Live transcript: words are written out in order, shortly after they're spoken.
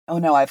Oh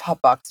no, I've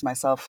hotboxed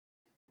myself.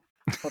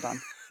 Hold on.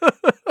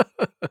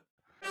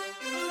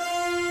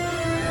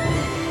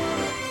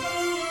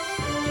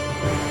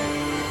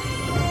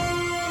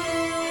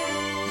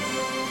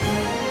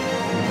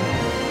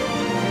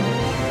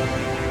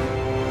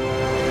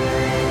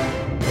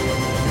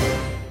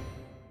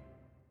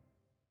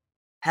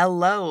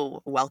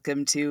 Hello,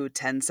 welcome to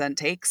 10 Cent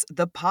Takes,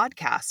 the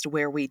podcast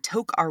where we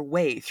toke our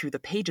way through the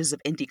pages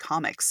of indie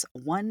comics,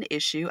 one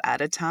issue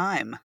at a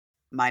time.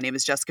 My name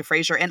is Jessica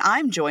Frazier, and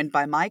I'm joined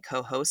by my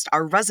co-host,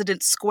 our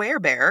resident square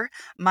bear,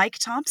 Mike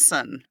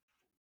Thompson.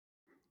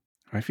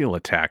 I feel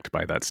attacked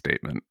by that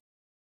statement.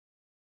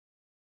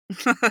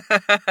 It's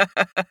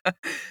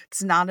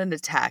not an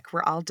attack.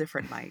 We're all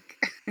different,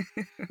 Mike.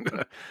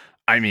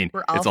 I mean,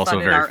 We're all it's also fun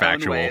in very our own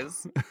factual.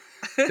 ways.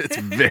 It's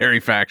very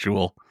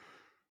factual.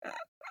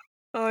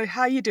 Oh,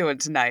 how you doing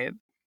tonight?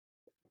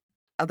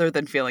 Other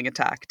than feeling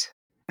attacked.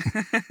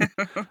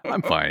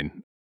 I'm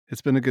fine.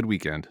 It's been a good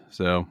weekend,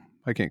 so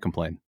I can't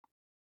complain.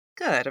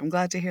 Good. I'm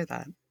glad to hear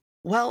that.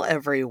 Well,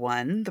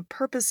 everyone, the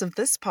purpose of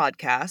this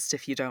podcast,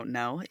 if you don't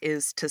know,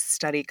 is to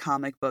study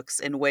comic books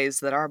in ways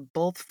that are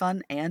both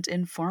fun and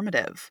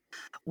informative.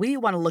 We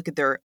want to look at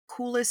their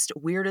coolest,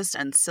 weirdest,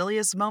 and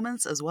silliest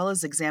moments, as well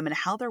as examine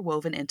how they're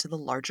woven into the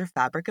larger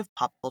fabric of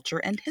pop culture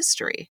and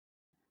history.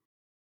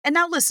 And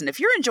now listen, if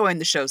you're enjoying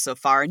the show so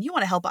far and you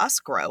want to help us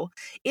grow,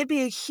 it'd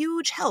be a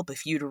huge help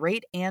if you'd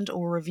rate and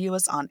or review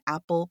us on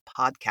Apple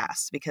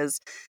Podcasts, because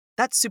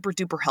that super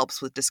duper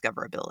helps with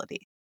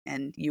discoverability.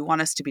 And you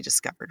want us to be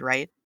discovered,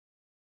 right?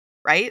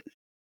 Right?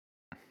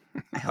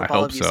 I hope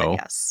all hope of you so. say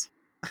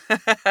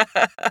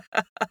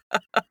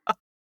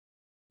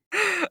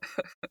yes.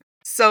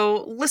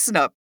 So listen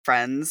up,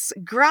 friends.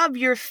 Grab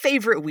your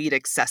favorite weed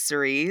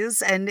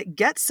accessories and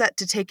get set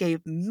to take a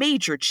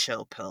major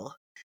chill pill.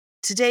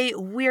 Today,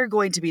 we're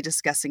going to be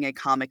discussing a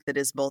comic that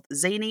is both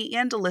zany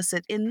and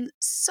illicit in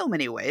so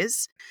many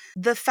ways,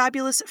 the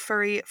fabulous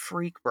Furry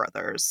Freak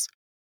Brothers.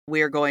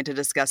 We're going to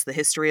discuss the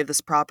history of this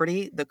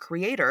property, the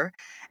creator,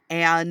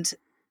 and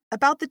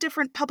about the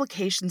different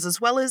publications as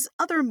well as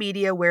other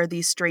media where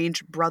these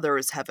strange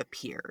brothers have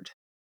appeared.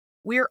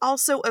 We're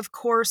also, of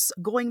course,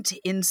 going to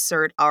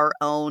insert our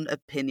own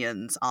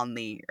opinions on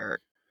the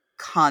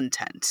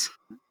content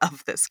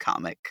of this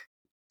comic.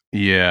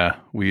 Yeah,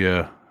 we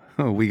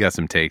got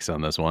some takes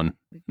on this one.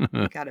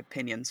 We got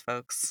opinions,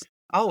 folks.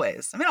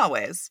 Always. I mean,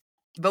 always.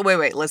 But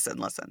wait, listen.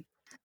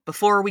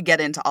 Before we get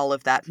into all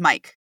of that,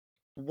 Mike,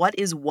 what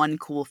is one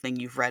cool thing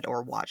you've read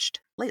or watched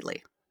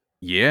lately?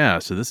 Yeah,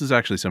 so this is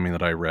actually something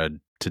that I read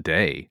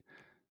today.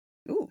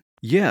 Ooh.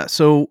 Yeah,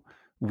 so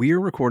we're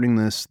recording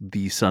this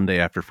the Sunday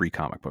after Free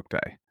Comic Book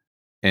Day.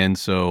 And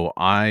so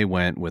I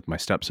went with my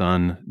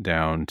stepson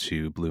down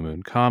to Blue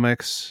Moon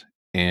Comics,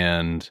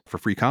 and for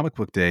Free Comic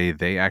Book Day,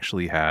 they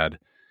actually had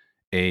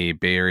a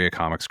Bay Area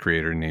comics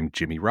creator named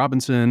Jimmy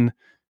Robinson,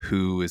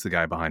 who is the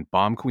guy behind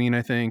Bomb Queen,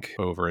 I think,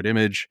 over at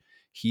Image.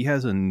 He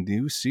has a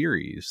new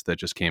series that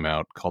just came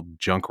out called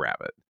Junk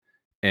Rabbit.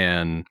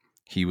 And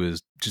he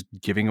was just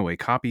giving away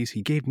copies.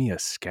 He gave me a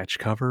sketch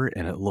cover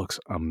and it looks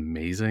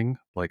amazing.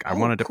 Like I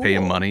wanted to pay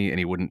him money and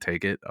he wouldn't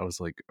take it. I was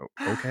like,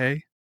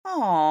 okay.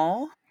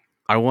 Aww.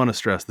 I want to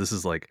stress this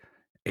is like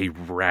a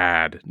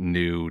rad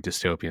new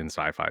dystopian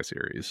sci-fi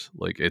series.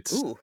 Like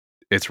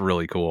it's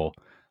really cool.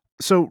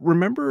 So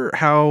remember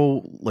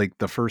how like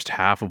the first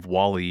half of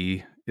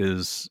Wall-E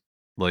is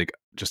like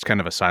just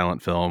kind of a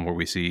silent film where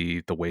we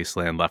see the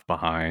wasteland left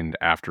behind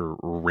after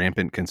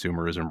rampant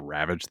consumerism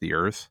ravaged the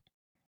earth?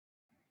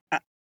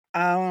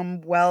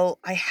 Well,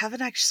 I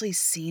haven't actually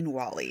seen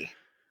Wall-E.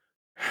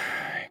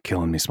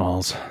 Killing me,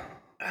 Smalls.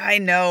 I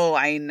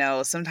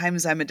know.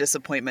 Sometimes I'm a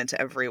disappointment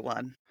to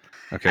everyone.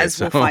 Okay, as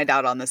we'll find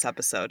out on this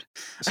episode.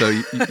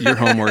 So your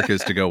homework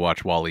is to go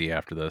watch Wall-E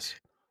after this.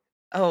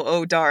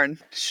 Oh, darn.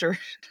 Sure,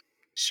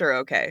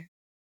 okay.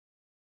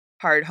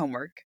 Hard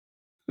homework.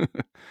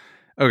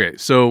 Okay,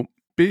 so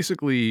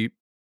basically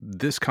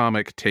this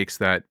comic takes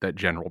that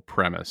general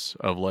premise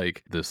of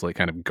like this like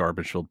kind of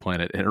garbage-filled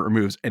planet and it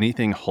removes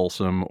anything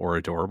wholesome or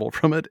adorable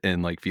from it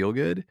and like feel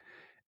good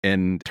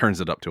and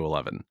turns it up to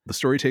 11. The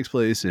story takes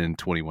place in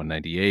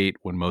 2198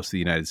 when most of the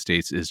United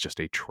States is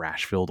just a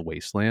trash-filled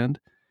wasteland.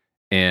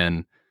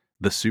 And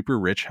the super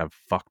rich have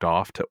fucked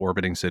off to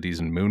orbiting cities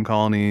and moon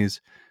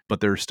colonies, but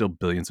there are still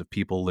billions of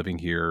people living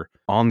here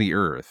on the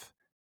Earth.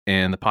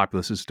 And the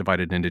populace is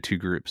divided into two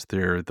groups.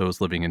 There are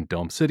those living in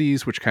dome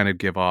cities, which kind of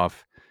give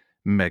off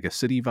mega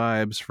city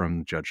vibes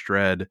from Judge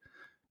Dredd,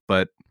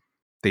 but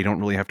they don't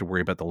really have to worry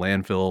about the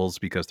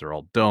landfills because they're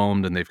all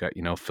domed and they've got,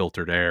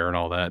 filtered air and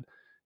all that.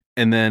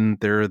 And then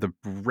there are the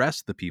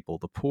rest of the people,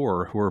 the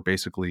poor, who are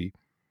basically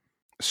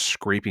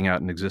scraping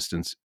out an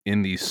existence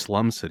in these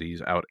slum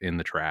cities out in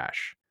the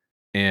trash.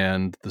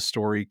 And the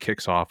story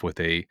kicks off with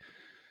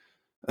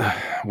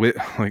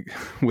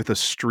with a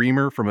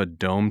streamer from a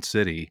domed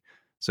city.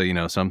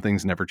 So, some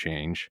things never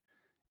change.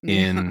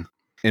 In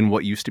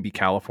what used to be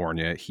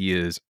California, he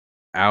is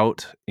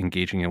out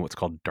engaging in what's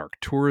called dark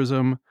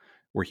tourism,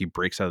 where he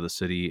breaks out of the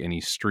city and he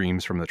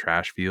streams from the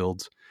trash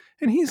fields.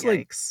 And he's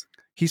Yikes.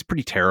 he's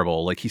pretty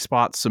terrible. Like he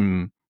spots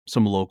some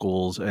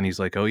locals and he's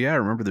like, "Oh yeah,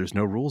 remember there's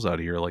no rules out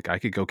here. Like I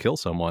could go kill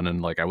someone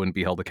and like I wouldn't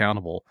be held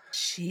accountable."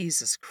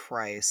 Jesus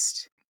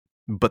Christ.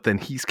 But then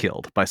he's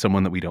killed by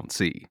someone that we don't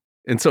see.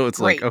 And so it's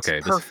like, Great. okay,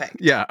 this Perfect.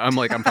 yeah, I'm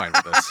like I'm fine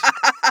with this.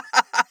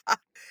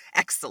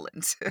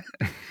 Excellent.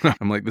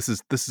 I'm like this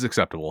is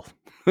acceptable.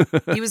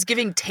 He was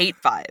giving Tate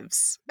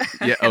vibes,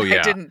 Yeah, oh and I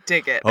yeah. didn't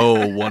dig it. Oh,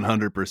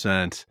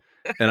 100%.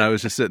 And I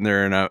was just sitting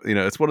there and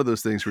it's one of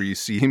those things where you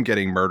see him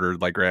getting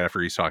murdered like right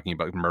after he's talking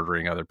about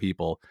murdering other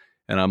people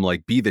and I'm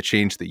like, be the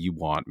change that you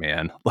want,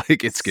 man.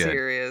 Like it's good.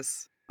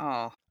 Serious.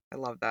 Oh, I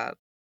love that.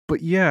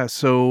 But yeah,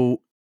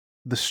 so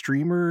the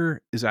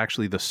streamer is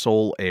actually the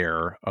sole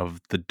heir of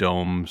the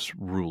dome's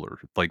ruler,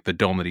 like the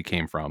dome that he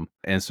came from.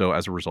 And so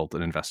as a result,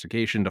 an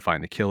investigation to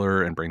find the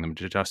killer and bring them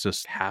to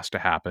justice has to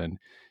happen.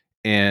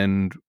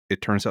 And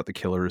it turns out the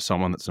killer is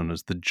someone that's known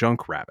as the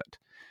Junk Rabbit.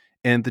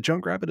 And the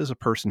Junk Rabbit is a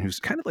person who's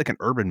kind of like an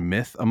urban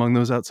myth among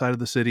those outside of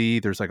the city.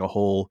 There's like a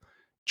whole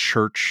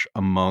church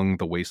among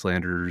the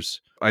Wastelanders.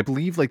 I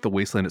believe like the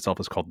Wasteland itself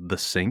is called the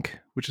Sink,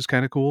 which is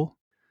kind of cool.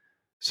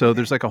 So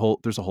Okay.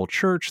 there's a whole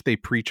church. They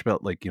preach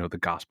about like, the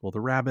gospel of the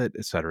rabbit,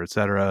 et cetera, et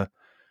cetera.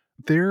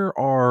 There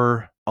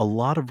are a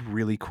lot of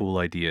really cool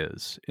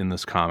ideas in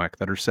this comic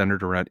that are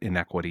centered around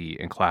inequity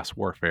and class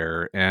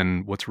warfare.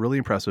 And what's really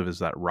impressive is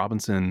that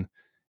Robinson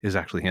is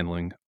actually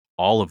handling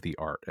all of the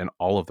art and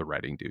all of the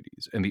writing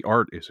duties. And the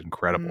art is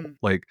incredible. Mm.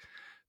 Like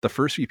the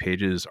first few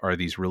pages are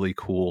these really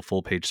cool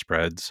full page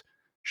spreads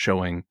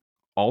showing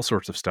all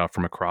sorts of stuff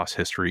from across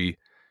history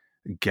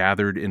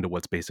gathered into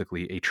what's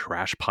basically a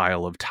trash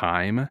pile of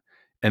time.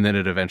 And then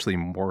it eventually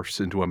morphs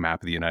into a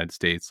map of the United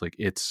States. Like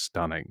it's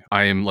stunning.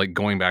 I am like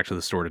going back to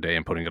the store today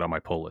and putting it on my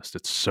pull list.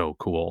 It's so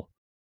cool.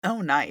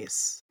 Oh,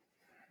 nice.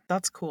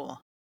 That's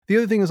cool. The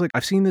other thing is like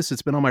I've seen this,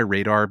 it's been on my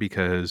radar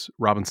because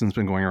Robinson's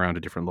been going around to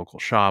different local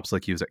shops.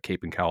 Like he was at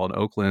Cape and Cowl in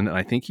Oakland. And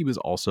I think he was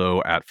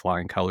also at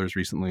Flying Colors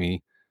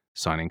recently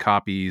signing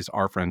copies.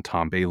 Our friend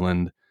Tom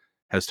Bayland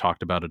has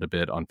talked about it a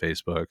bit on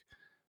Facebook.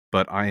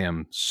 But I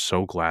am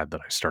so glad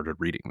that I started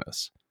reading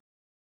this.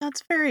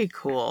 That's very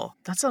cool.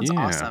 That sounds Yeah.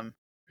 awesome.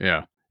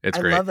 Yeah. It's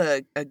I great. love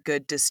a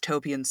good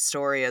dystopian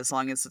story as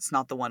long as it's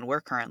not the one we're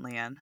currently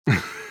in,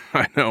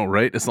 I know,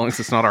 right? As long as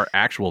it's not our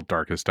actual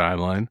darkest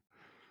timeline.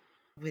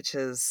 which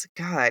is,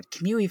 God,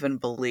 can you even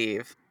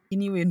believe?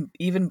 Can you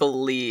even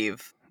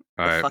believe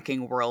the I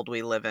fucking world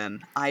we live in?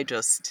 I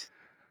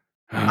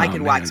oh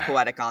could wax man.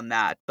 poetic on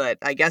that, but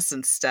I guess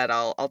instead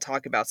I'll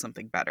talk about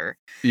something better.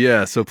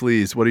 Yeah, so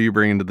please, what are you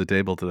bringing to the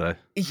table today?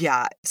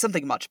 Yeah,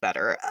 something much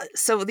better.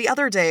 So the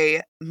other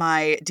day,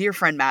 my dear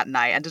friend Matt and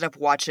I ended up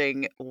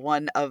watching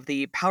one of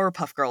the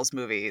Powerpuff Girls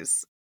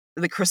movies,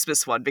 the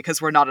Christmas one,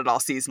 because we're not at all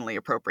seasonally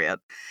appropriate.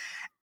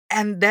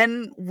 And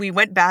then we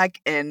went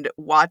back and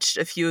watched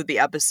a few of the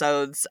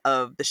episodes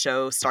of the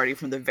show starting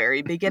from the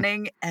very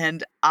beginning.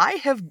 And I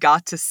have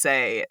got to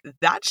say,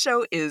 that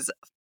show is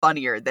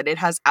funnier than it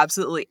has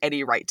absolutely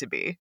any right to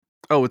be.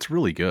 Oh, it's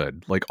really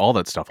good. Like all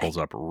that stuff Like, holds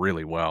up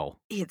really well.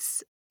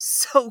 it's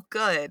so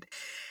good.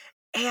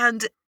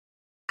 And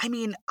I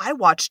mean, I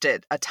watched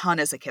it a ton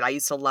as a kid. I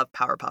used to love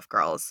Powerpuff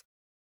Girls.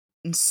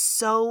 And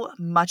so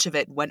much of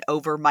it went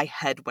over my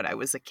head when I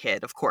was a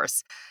kid, of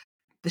course.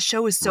 The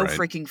show is so Right.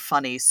 freaking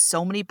funny.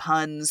 So many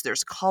puns.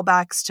 There's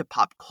callbacks to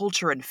pop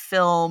culture and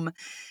film.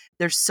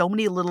 There's so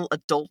many little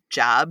adult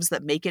jabs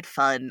that make it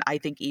fun, I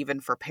think, even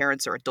for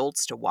parents or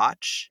adults to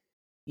watch,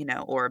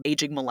 or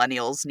aging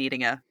millennials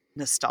needing a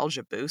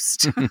nostalgia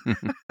boost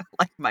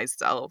like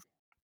myself.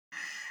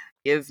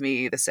 Give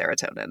me the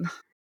serotonin.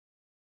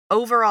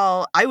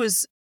 Overall, I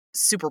was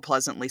super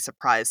pleasantly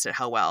surprised at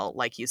how well,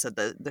 like you said,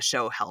 the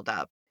show held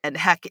up. And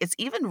heck, it's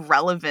even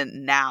relevant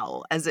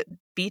now as it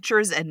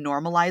features and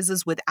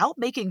normalizes without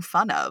making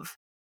fun of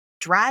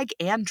drag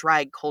and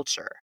drag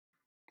culture.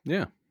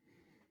 Yeah.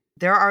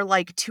 There are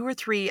like 2 or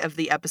 3 of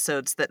the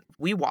episodes that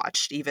we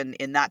watched even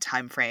in that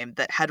time frame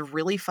that had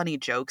really funny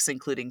jokes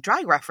including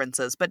drag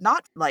references, but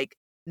not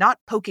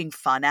poking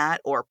fun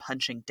at or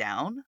punching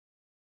down.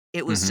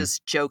 It was Hmm.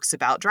 just jokes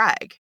about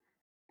drag.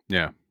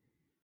 Yeah.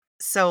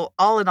 So,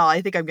 all in all, I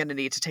think I'm gonna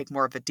need to take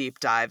more of a deep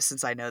dive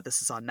since I know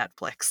this is on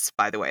Netflix.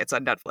 By the way, it's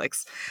on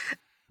Netflix.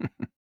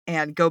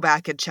 And go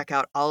back and check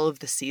out all of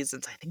the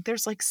seasons. I think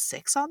there's like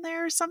 6 on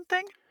there or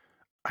something,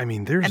 I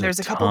mean, there's and a there's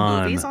a couple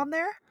movies ton. on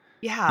there.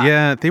 Yeah.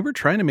 Yeah, they were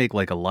trying to make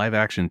like a live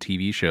action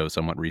TV show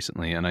somewhat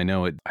recently, and I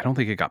don't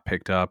think it got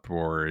picked up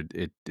or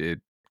it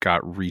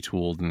got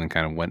retooled and then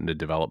kind of went into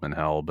development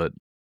hell, but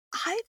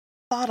I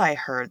thought I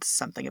heard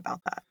something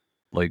about that.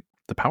 like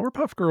the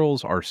Powerpuff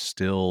Girls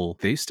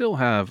they still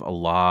have a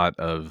lot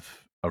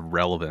of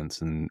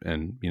relevance and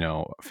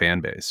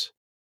fan base.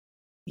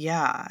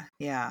 Yeah,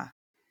 yeah.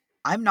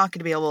 I'm not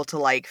gonna be able to,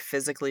 like,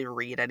 physically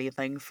read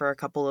anything for a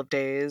couple of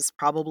days,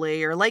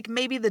 probably, or, like,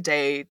 maybe the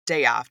day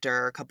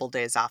after, a couple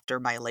days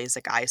after my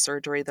LASIK eye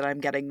surgery that I'm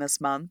getting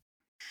this month.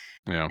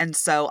 Yeah. And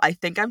so I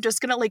think I'm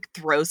just gonna, like,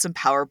 throw some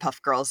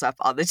Powerpuff Girls up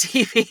on the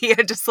TV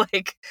and just,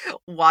 like,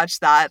 watch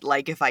that,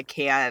 like, if I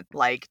can't,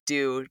 like,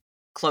 do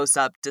close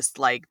up, just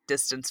like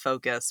distance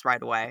focus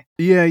right away.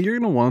 Yeah, you're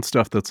gonna want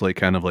stuff that's like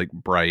kind of like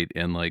bright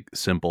and like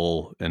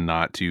simple and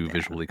not too Yeah.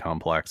 visually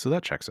complex. So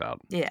that checks out.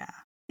 Yeah.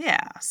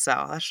 Yeah.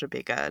 So that should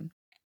be good.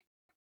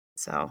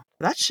 So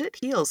that shit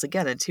heals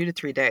again in 2 to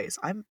 3 days.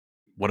 I'm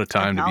What a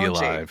time to be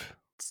technology. alive.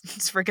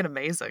 It's freaking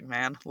amazing,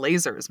 man.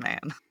 Lasers, man.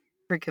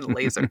 Freaking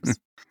lasers.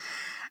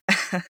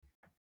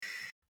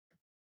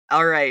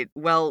 All right.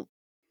 Well,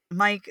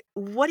 Mike,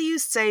 what do you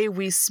say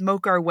we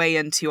smoke our way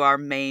into our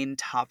main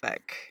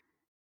topic?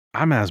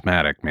 I'm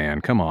asthmatic,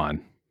 man. Come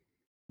on.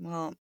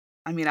 Well,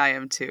 I mean, I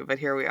am too, but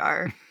here we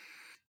are.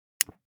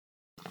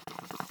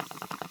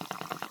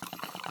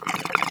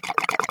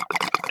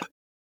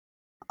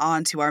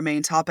 On to our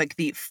main topic,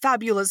 the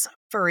fabulous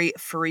furry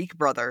freak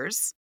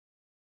brothers.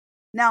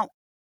 Now,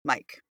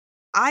 Mike,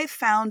 I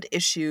found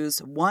issues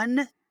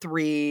 1,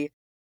 3,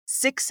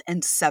 6,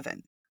 and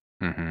 7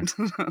 Hmm.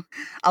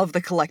 of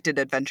the collected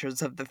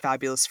adventures of the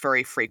fabulous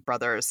furry freak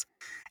brothers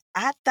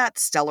at that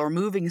stellar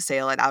moving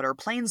sale at Outer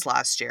Plains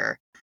last year.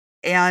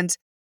 And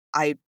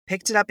I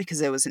picked it up because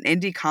it was an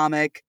indie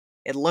comic.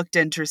 It looked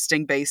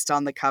interesting based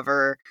on the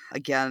cover.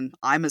 Again,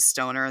 I'm a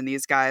stoner, and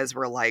these guys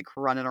were like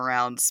running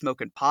around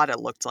smoking pot, it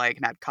looked like,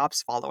 and had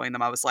cops following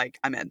them. I was like,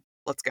 I'm in.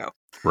 Let's go.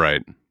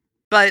 Right.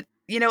 But,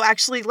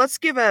 actually, let's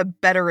give a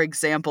better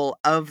example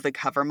of the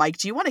cover. Mike,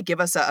 do you want to give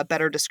us a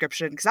better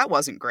description? Because that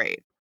wasn't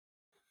great.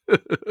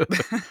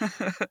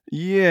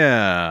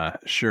 Yeah,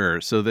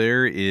 sure. So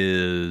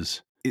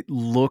it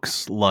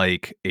looks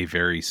like a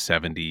very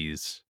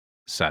 70s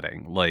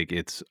setting. Like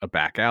it's a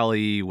back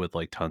alley with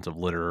like tons of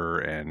litter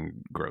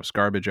and gross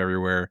garbage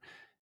everywhere.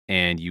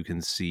 And you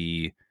can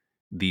see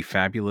the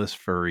fabulous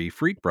furry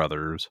freak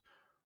brothers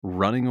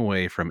running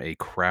away from a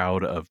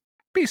crowd of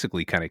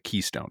basically kind of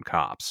Keystone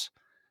cops.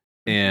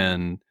 Mhm.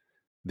 And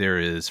there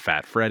is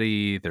Fat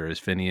Freddy, there is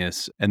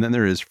Phineas, and then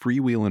there is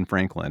Freewheelin'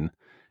 Franklin.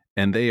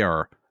 And they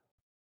are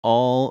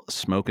all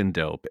smoking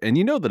dope. And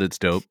you know that it's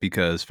dope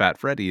because Fat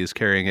Freddy is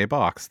carrying a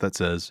box that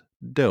says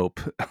dope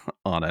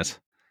on it.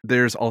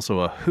 There's also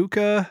a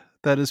hookah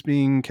that is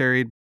being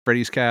carried.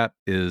 Freddy's cat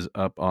is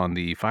up on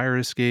the fire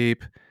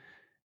escape.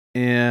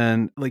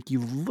 And like you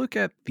look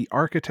at the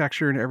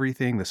architecture and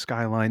everything, the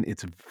skyline,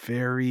 it's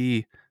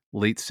very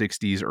late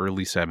 60s,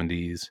 early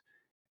 70s.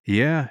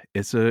 Yeah,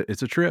 it's a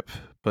trip,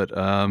 but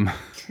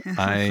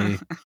I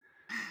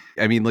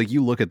I mean, like,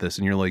 you look at this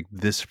and you're like,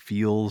 this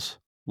feels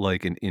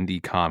like an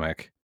indie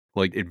comic.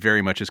 Like, it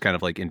very much is kind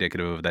of like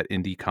indicative of that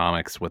indie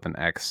comics with an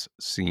X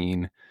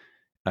scene.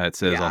 It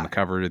says on the Yeah.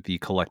 cover, the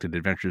collected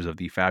adventures of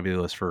the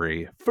fabulous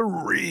furry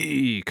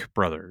freak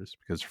brothers,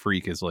 because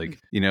freak is like,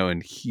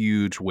 in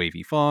huge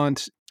wavy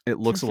font. It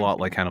looks a lot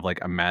like kind of like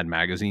a Mad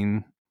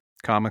Magazine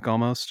comic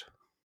almost.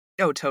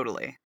 Oh,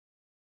 totally.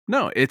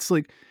 No, it's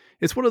like,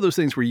 it's one of those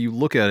things where you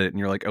look at it and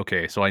you're like,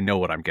 okay, so I know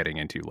what I'm getting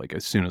into, like,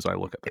 as soon as I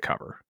look at the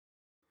cover.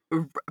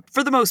 R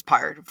For the most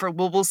part.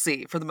 We'll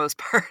see, for the most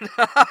part.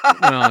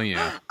 Well,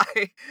 yeah.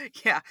 I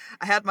yeah,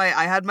 I had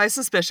my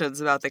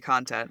suspicions about the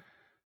content.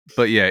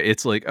 But yeah,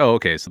 it's like, oh,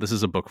 okay, so this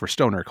is a book for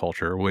stoner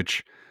culture,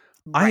 which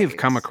I have Right.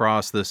 come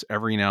across this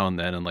every now and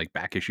then in like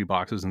back issue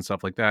boxes and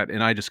stuff like that.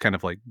 And I just kind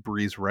of like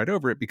breeze right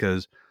over it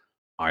because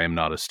I am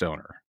not a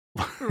stoner.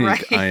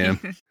 Like I am.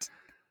 Right.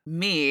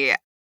 Me,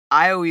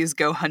 I always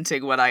go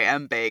hunting when I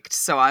am baked,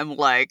 so I'm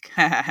like,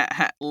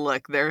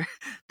 "Look, they're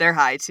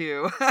high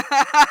too."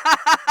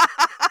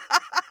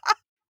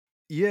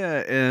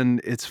 Yeah. And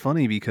it's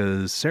funny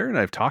because Sarah and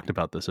I have talked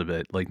about this a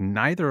bit. Like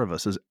neither of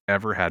us has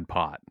ever had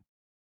pot,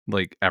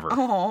 like ever.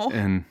 Oh,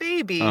 And, um,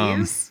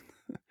 babies.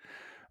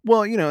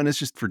 well, and it's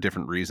just for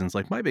different reasons.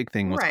 Like my big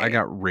thing was I Right.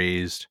 got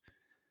raised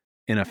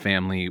in a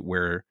family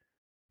where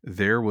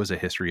there was a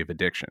history of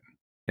addiction.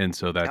 And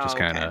so that just Oh,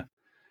 okay. kind of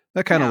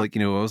Yeah. like,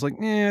 I was like,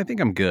 I think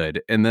I'm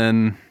good. And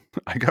then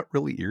I got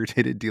really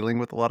irritated dealing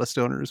with a lot of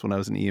stoners when I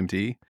was an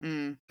EMT.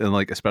 Mm. And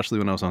like, especially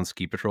when I was on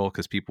ski patrol,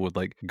 because people would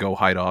like go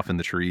hide off in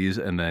the trees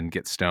and then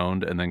get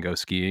stoned and then go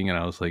skiing. And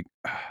I was like,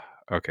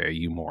 okay,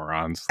 you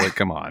morons. Like,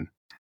 come on.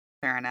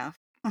 Fair enough.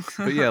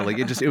 But yeah, like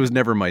it was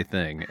never my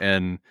thing.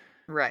 And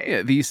Right.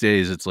 yeah, these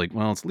days it's like,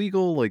 well, it's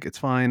legal. Like, it's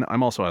fine.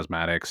 I'm also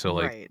asthmatic. So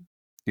like, Right.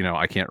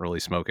 I can't really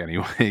smoke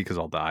anyway because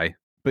I'll die.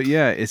 But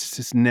yeah, it's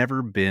just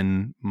never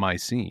been my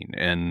scene.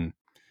 And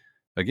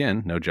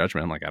again, no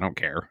judgment. Like, I don't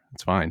care.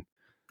 It's fine.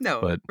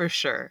 No, But for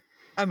sure.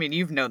 I mean,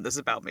 you've known this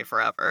about me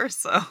forever,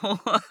 so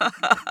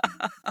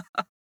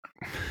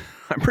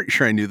I'm pretty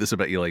sure I knew this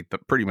about you like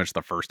pretty much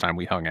the first time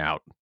we hung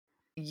out.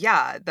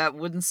 yeah, that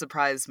wouldn't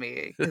surprise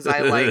me because I,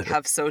 like,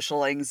 have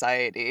social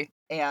anxiety,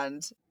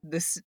 and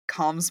this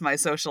calms my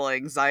social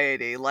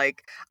anxiety.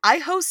 Like, I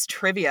host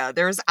trivia.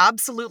 There's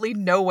absolutely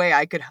no way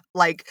I could,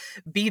 like,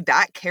 be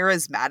that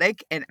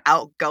charismatic and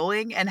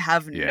outgoing and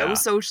have no Yeah.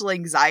 social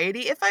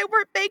anxiety if I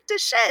weren't baked to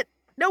shit.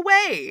 No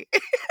way.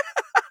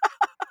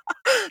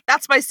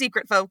 That's my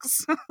secret,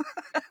 folks.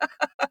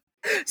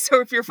 So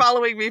if you're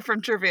following me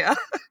from trivia,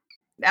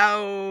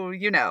 now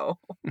you know.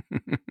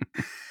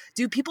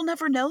 Do people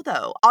never know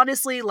though?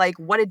 Honestly, like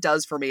what it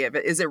does for me if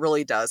it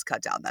really does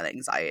cut down that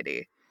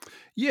anxiety.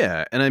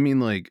 Yeah, and I mean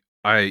like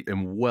I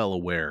am well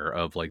aware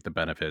of, like, the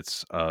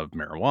benefits of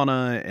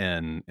marijuana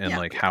and, Yeah.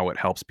 like, how it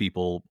helps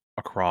people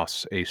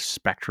across a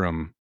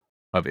spectrum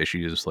of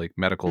issues, like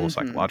medical, Mhm.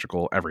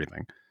 psychological,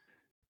 everything.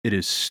 It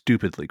is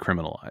stupidly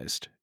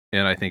criminalized,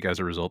 and I think as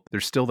a result,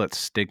 there's still that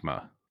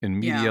stigma in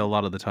media Yeah. a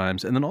lot of the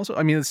times, and then also,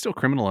 I mean, it's still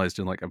criminalized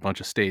in, like, a bunch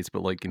of states,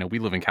 but, like, we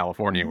live in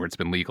California Mhm. where it's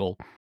been legal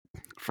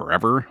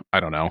forever. I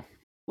don't know.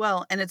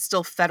 Well, and it's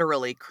still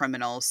federally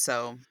criminal,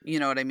 so you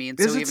know what I mean?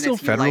 Is So it even still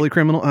if you, like, federally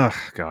criminal? Ugh,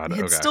 God,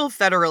 it's okay. still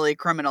federally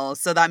criminal,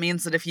 so that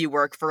means that if you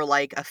work for,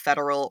 like, a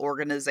federal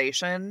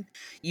organization,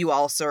 you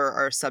also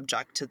are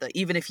subject to the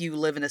even if you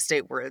live in a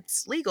state where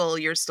it's legal,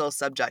 you're still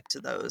subject to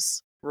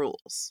those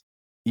rules.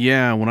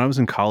 Yeah, when I was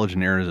in college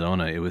in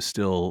Arizona, it was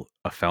still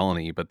a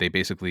felony, but they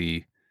basically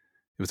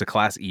it was a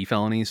class E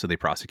felony, so they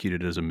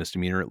prosecuted it as a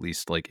misdemeanor, at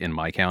least, like, in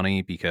my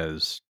county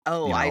because,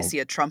 Oh, you I know see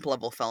a Trump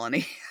level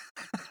felony.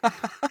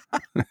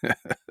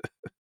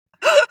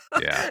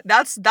 Yeah.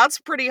 That's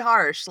pretty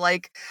harsh,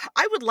 like,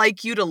 I would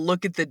like you to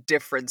look at the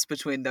difference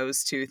between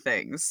those 2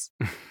 things.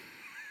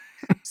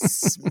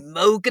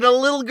 Smoking a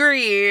little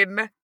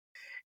green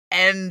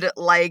and,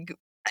 like,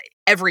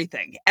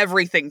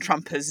 everything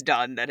Trump has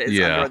done that is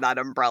under Yeah. that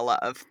umbrella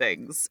of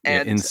things,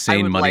 Yeah, and I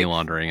insane would money like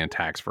laundering and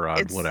tax fraud,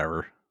 it's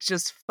whatever.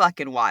 just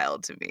fucking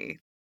wild to me.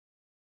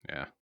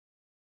 Yeah.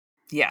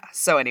 Yeah,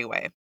 so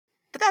anyway,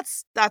 but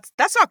that's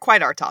not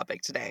quite our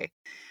topic today.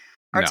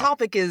 Our No.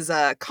 topic is,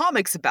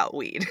 comics about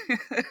weed.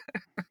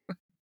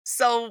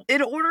 So,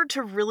 in order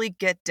to really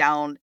get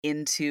down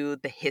into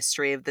the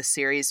history of the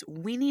series,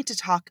 we need to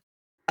talk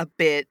a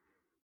bit,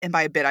 and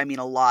by a bit I mean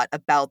a lot,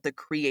 about the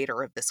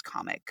creator of this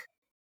comic.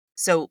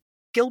 So,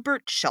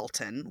 Gilbert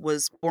Shelton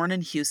was born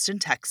in Houston,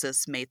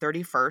 Texas, May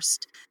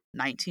 31st,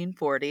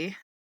 1940.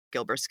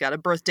 Gilbert's got a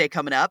birthday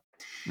coming up.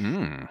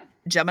 Mm.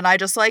 Gemini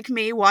just like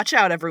me, watch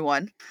out,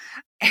 everyone.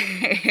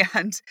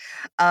 And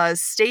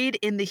stayed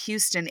in the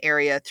Houston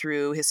area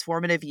through his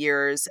formative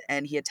years,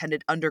 and he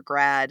attended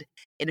undergrad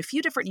in a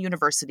few different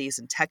universities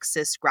in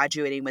Texas,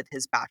 graduating with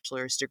his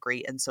bachelor's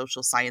degree in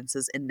social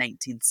sciences in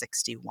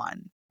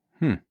 1961.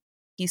 Hmm.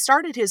 He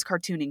started his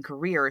cartooning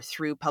career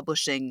through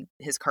publishing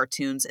his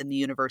cartoons in the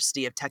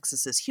University of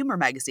Texas's humor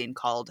magazine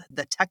called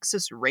The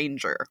Texas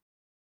Ranger,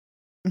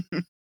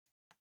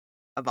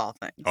 of all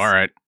things.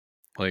 Alright.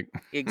 Like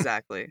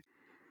Exactly.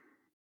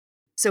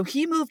 So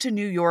he moved to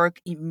New York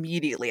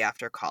immediately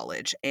after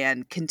college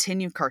and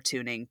continued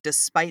cartooning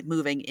despite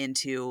moving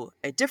into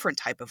a different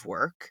type of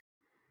work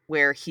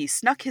where he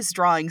snuck his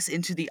drawings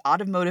into the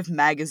automotive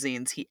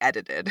magazines he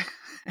edited.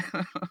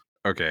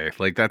 okay,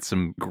 like, that's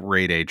some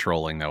grade A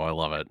trolling, though, I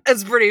love it.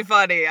 It's pretty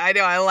funny. I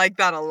know. I like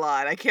that a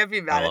lot. I can't be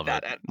I mad at love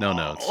that it. at No all.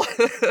 notes.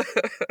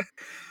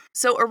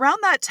 So around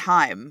that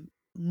time,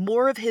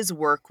 more of his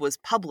work was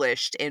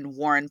published in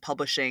Warren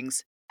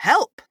Publishing's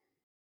Help,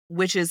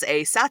 which is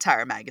a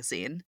satire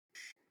magazine.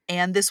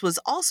 And this was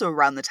also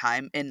around the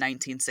time in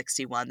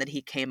 1961 that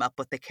he came up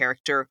with the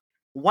character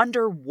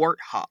Wonder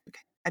Warthog.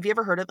 Have you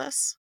ever heard of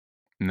this?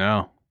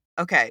 No.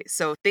 Okay,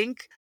 so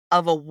think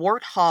of a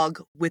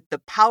warthog with the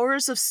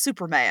powers of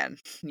Superman.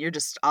 You're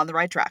just on the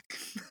right track.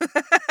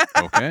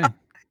 Okay.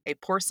 A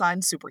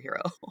porcine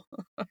superhero.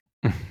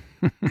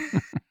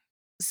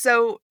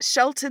 So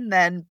Shelton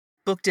then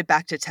booked it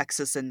back to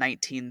Texas in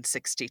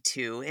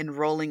 1962,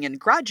 enrolling in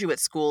graduate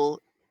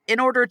school in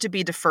order to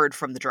be deferred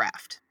from the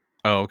draft.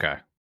 Oh, okay.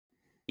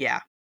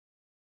 Yeah.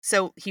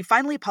 So he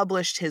finally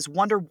published his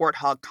Wonder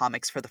Warthog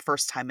comics for the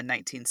first time in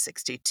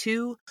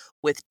 1962,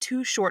 with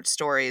 2 short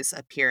stories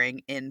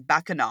appearing in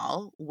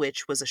Bacchanal,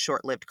 which was a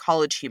short lived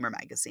college humor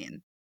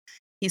magazine.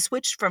 He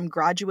switched from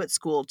graduate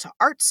school to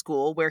art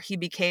school, where he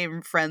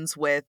became friends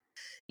with,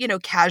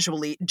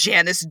 casually,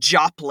 Janis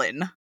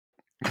Joplin.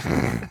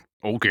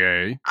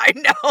 Okay. I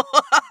know,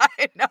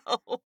 I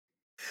know.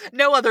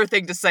 No other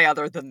thing to say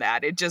other than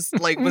that. It just,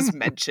 like, was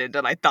mentioned,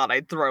 and I thought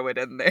I'd throw it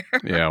in there.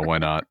 Yeah, why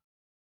not?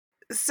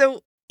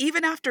 So,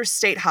 even after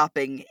state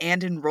hopping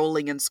and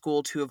enrolling in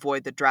school to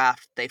avoid the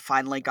draft, they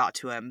finally got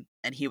to him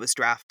and he was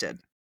drafted.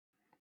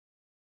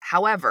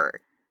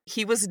 However,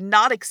 he was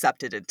not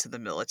accepted into the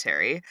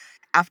military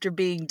after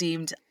being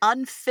deemed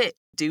unfit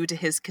due to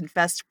his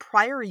confessed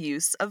prior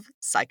use of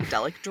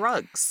psychedelic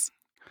drugs.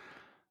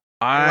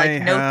 I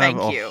Like, no, have thank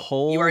a you. You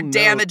whole are note.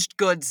 damaged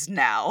goods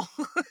now.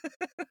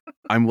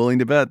 I'm willing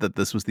to bet that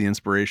this was the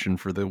inspiration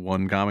for the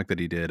one comic that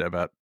he did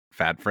about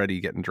Fat Freddy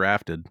getting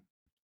drafted.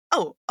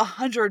 Oh,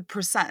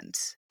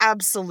 100%.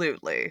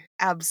 Absolutely.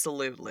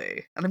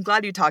 Absolutely. And I'm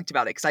glad you talked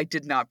about it because I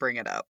did not bring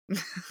it up.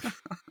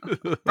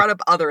 Brought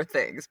up other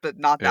things, but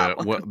not Yeah, that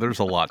one. well, there's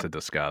a lot to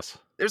discuss.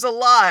 There's a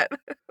lot.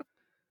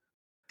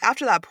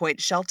 After that point,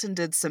 Shelton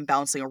did some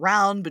bouncing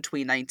around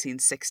between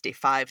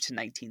 1965 to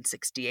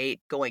 1968,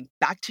 going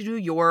back to New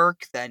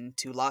York, then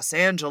to Los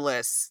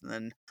Angeles,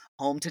 then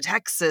home to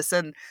Texas,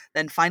 and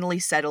then finally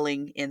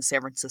settling in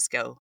San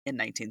Francisco in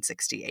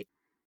 1968.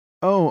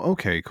 Oh,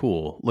 okay,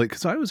 cool. Like,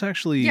 because I was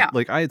actually Yeah.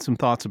 like, I had some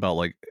thoughts about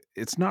like,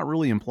 it's not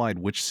really implied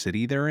which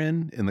city they're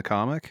in the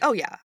comic. Oh,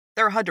 yeah.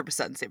 They're 100%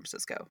 in San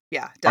Francisco.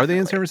 Yeah, Are they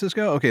in San definitely.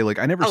 Francisco? Okay, like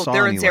I never Oh, saw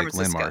they're in any San like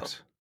Francisco.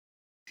 landmarks.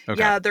 Okay.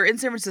 Yeah, they're in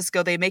San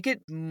Francisco. They make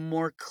it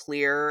more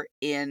clear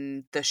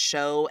in the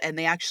show, and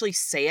they actually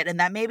say it, and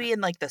that may be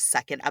in, like, the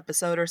 2nd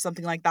episode or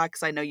something like that,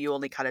 because I know you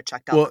only kinda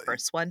checked out the Well,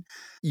 first one.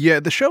 yeah,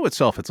 the show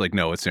itself, it's like,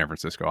 no, it's San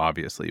Francisco,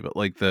 obviously, but,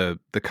 like, the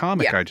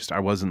comic, Yeah. I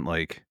wasn't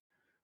like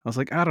I was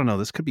like, "I don't know,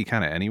 this could be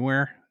kinda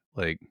anywhere."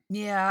 Like,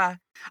 Yeah.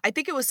 I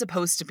think it was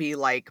supposed to be,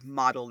 like,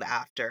 modeled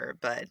after,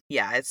 but,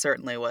 yeah, it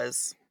certainly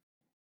was.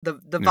 The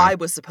yeah. vibe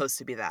was supposed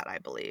to be that, I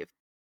believe.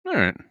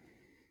 Alright.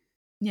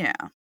 Yeah.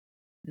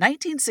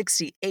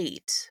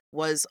 1968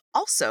 was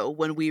also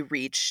when we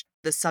reached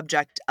the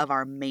subject of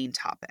our main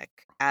topic,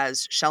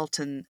 as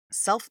Shelton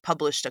self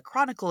published a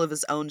chronicle of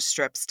his own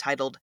strips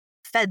titled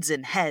Feds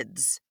and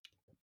Heads,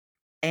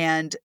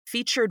 and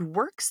featured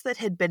works that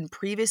had been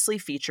previously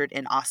featured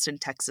in Austin,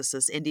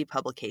 Texas's indie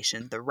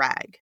publication, The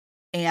Rag.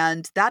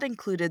 And that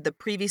included the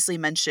previously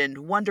mentioned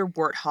Wonder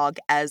Warthog,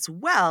 as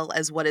well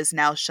as what is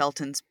now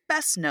Shelton's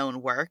best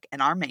known work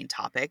and our main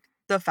topic,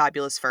 The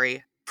Fabulous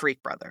Furry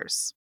Freak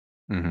Brothers.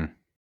 Mhm.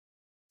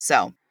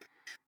 So,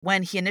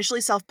 when he initially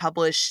self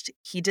published,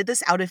 he did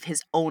this out of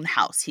his own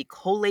house. He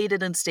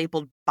collated and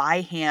stapled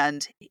by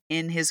hand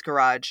in his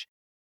garage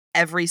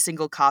every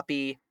single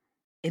copy,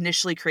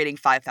 initially creating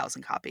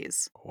 5,000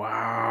 copies.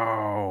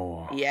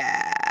 Wow.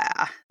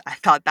 Yeah, I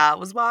thought that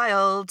was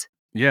wild.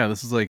 Yeah,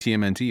 this is like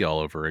TMNT all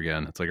over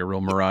again. It's like a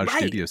real Mirage Right.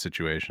 Studio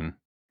situation.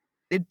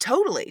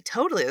 Totally,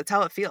 totally. That's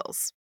how it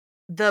feels.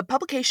 The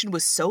publication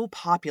was so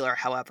popular,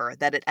 however,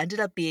 that it ended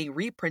up being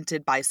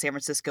reprinted by San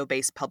Francisco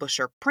based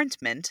publisher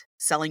Printmint,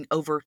 selling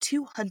over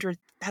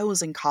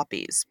 200,000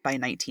 copies by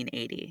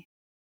 1980.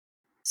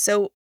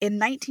 So, in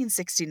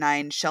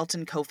 1969,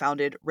 Shelton co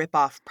founded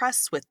Ripoff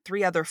Press with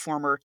 3 other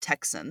former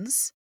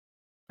Texans.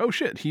 Oh,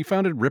 shit, he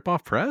founded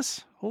Ripoff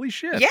Press? Holy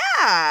shit. Yeah,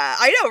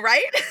 I know,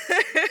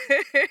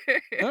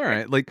 right?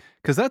 Alright, like,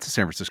 because that's a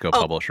San Francisco oh,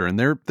 publisher, and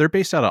they're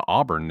based out of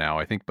Auburn now,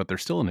 I think, but they're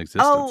still in oh,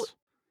 existence.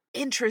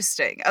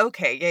 interesting.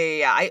 Okay,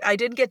 yeah. I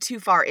didn't get too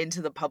far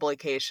into the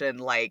publication,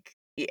 like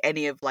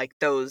any of like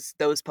those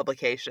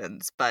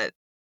publications, but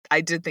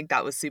I did think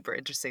that was super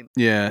interesting.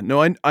 Yeah,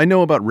 no, I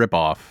know about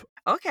Ripoff.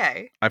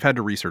 Okay. I've had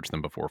to research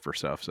them before for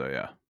stuff, so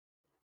yeah.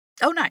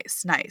 Oh,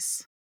 nice,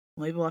 nice.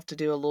 Maybe we'll have to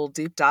do a little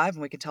deep dive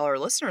and we can tell our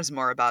listeners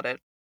more about it.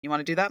 You want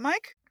to do that,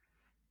 Mike?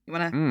 You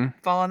want to Mm,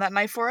 fall on that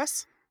knife for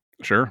us?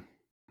 sure.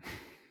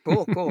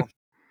 Cool, cool.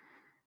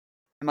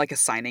 I'm like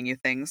assigning you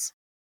things.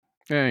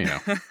 Yeah,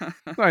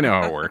 I know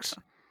how it works.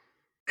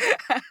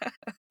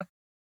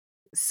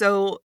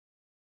 So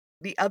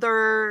the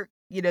other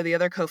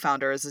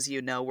co-founders, as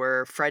you know,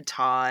 were Fred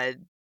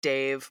Todd,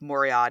 Dave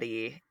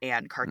Moriarty,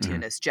 and Mhm,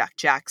 cartoonist Jack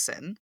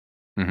Jackson.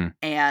 mhm.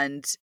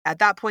 And at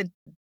that point,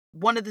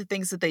 one of the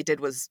things that they did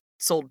was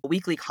sold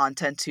weekly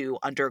content to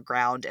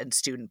underground and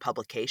student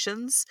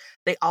publications.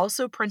 They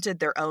also printed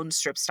their own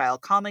strip style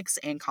comics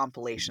and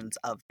compilations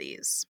of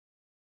these.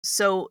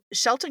 So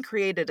Shelton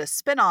created a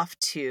spin-off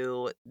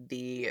to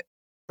the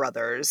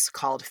brothers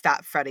called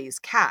Fat Freddy's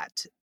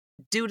Cat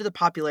due to the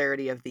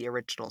popularity of the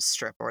original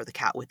strip or the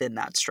cat within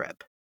that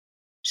strip.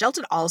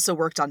 Shelton also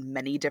worked on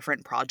many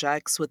different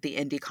projects with the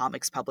indie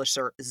comics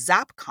publisher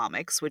Zap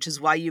Comics, which is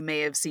why you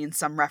may have seen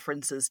some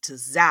references to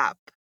Zap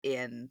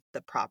in the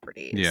Yeah,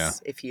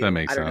 properties. that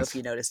makes I don't know if you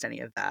sense. noticed any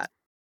of that.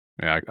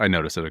 Yeah, I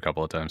noticed it a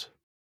couple of times.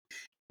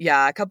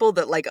 Yeah, a couple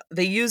that like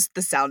they used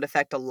the sound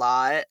effect a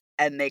lot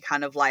and they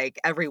kind of like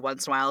every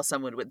once in a while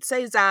someone would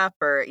say Zap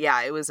or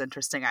yeah, it was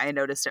interesting. I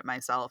noticed it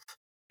myself.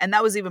 And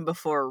that was even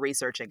before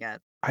researching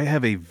it. I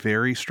have a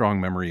very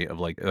strong memory of,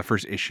 like, the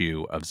first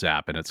issue of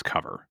Zap and its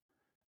cover,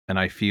 and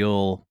I I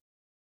feel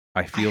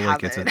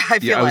like it's a haven't. I yeah,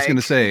 feel I was gonna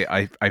like say,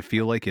 I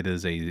feel like it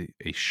is a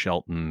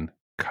Shelton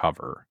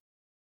cover.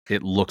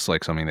 It looks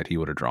like something that he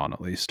would have drawn at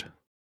least.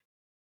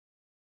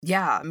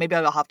 yeah, maybe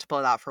I'll have to pull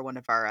it out for one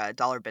of our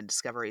dollar bin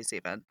discoveries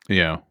even.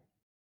 Yeah.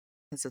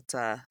 'Cause it's,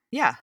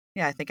 yeah.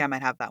 Yeah, I think I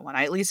might have that one.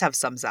 I at least have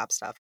some Zap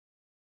stuff.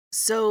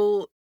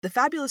 So, The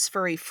Fabulous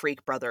Furry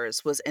Freak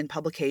Brothers was in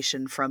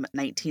publication from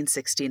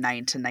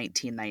 1969 to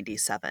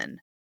 1997,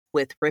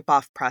 with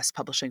Ripoff Press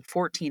publishing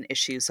 14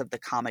 issues of the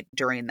comic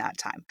during that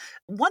time.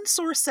 One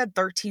source said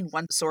 13,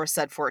 one source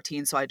said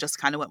 14, so I just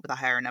kind of went with a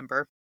higher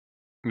number.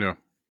 Yeah.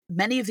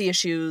 Many of the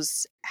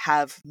issues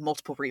have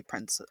multiple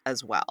reprints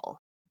as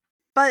well.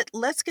 But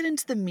let's get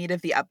into the meat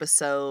of the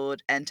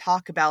episode and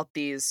talk about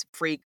these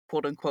freak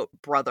quote unquote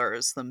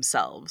brothers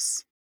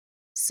themselves.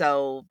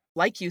 So,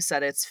 like you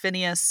said, it's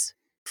Phineas,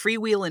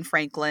 Freewheel and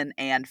Franklin,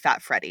 and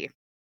Fat Freddy,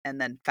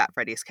 and then Fat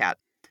Freddy's cat.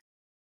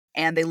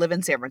 And they live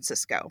in San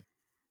Francisco.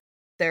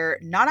 They're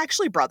not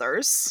actually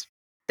brothers.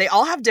 They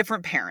all have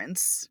different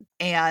parents,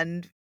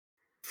 and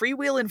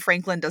Freewheel and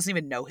Franklin doesn't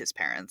even know his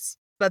parents,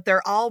 but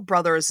they're all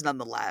brothers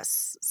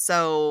nonetheless.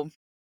 So,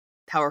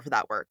 however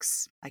that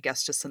works, I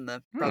guess just in the I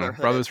don't know,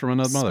 brotherhood brothers of from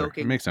another mother. It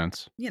smoking, makes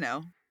sense. you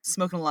know,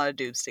 smoking a lot of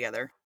dudes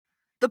together.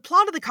 The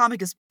plot of the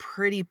comic is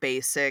pretty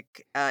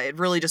basic. It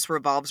really just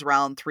revolves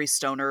around 3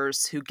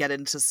 stoners who get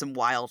into some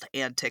wild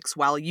antics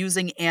while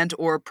using and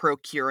or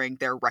procuring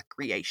their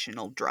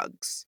recreational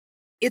drugs.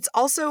 It's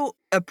also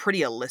a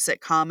pretty illicit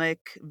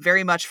comic,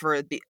 very much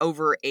for the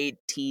over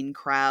 18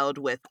 crowd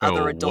with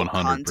other Oh, adult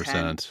content.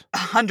 100%.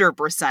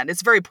 100%.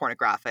 It's very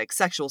pornographic,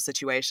 sexual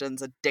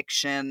situations,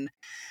 addiction,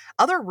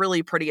 other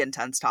really pretty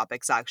intense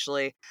topics,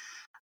 actually.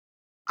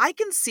 I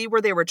can see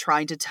where they were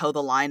trying to toe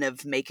the line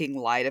of making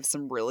light of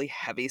some really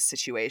heavy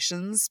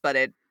situations, but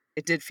it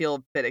did feel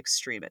a bit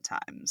extreme at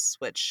times,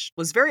 which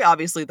was very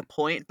obviously the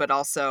point, but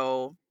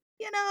also,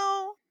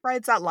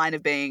 rides that line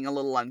of being a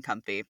little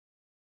uncomfy.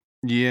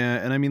 Yeah,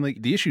 and I mean,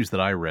 like, the issues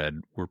that I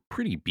read were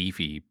pretty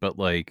beefy, but,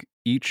 like,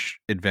 each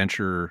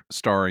adventure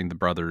starring the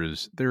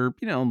brothers, they're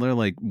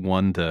like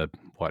 1 to,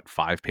 what,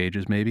 5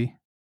 pages maybe?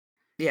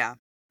 Yeah.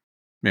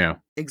 Yeah.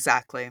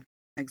 Exactly,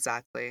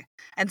 exactly.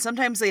 And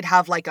sometimes they'd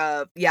have like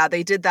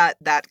they did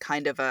that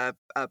kind of a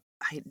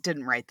I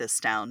didn't write this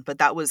down, but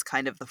that was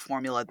kind of the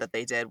formula that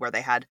they did where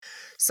they had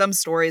some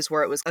stories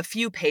where it was a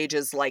few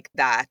pages like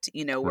that,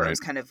 where it Right.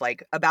 was kind of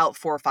like about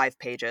 4 or 5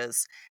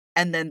 pages,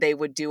 and then they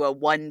would do a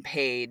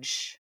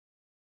one-page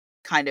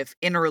kind of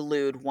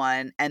interlude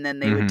one, and then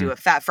they would do Mhm. a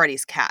Fat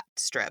Freddy's cat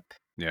strip.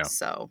 Yeah.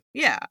 So,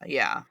 yeah,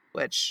 yeah,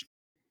 which,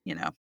 you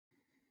know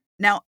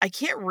now, I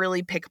can't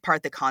really pick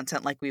apart the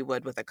content like we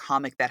would with a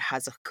comic that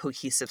has a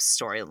cohesive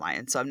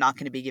storyline, so I'm not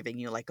gonna be giving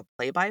you, like, a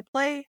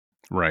play-by-play,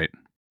 Right.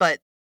 but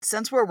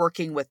since we're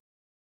working with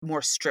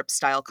more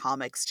strip-style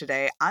comics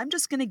today, I'm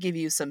just gonna give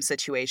you some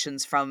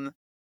situations from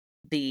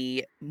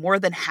the more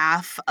than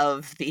half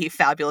of the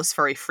Fabulous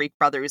Furry Freak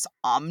Brothers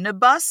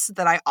omnibus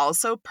that I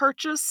also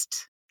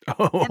purchased and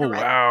Oh,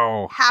 read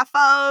wow. half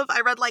of.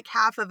 I read, like,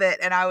 half of it,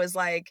 and I was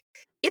like,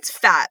 "It's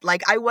fat."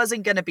 Like, I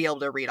wasn't gonna be able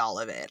to read all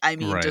of it. I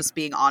mean, Right. just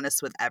being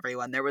honest with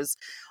everyone, there was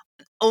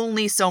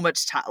only so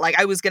much time. Like,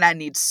 I was gonna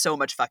need so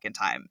much fucking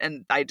time,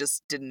 and I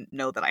just didn't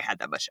know that I had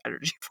that much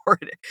energy for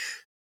it,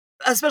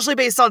 especially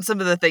based on some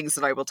of the things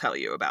that I will tell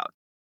you about.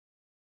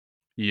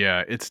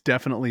 Yeah, it's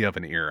definitely of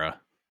an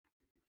era.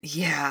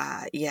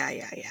 Yeah, yeah,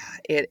 yeah, yeah,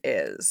 it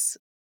is.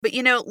 But,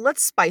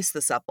 let's spice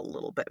this up a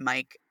little bit,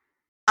 Mike.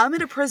 I'm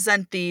gonna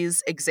present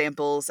these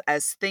examples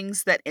as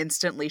things that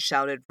instantly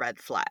shouted "red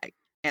flag,"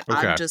 and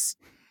I'm Okay. just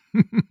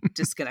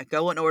gonna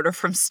go in order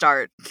from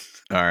start.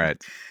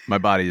 Alright. My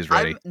body is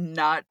I'm ready.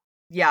 not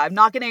Yeah, I'm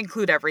not gonna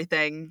include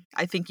everything.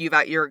 I think you're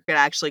gonna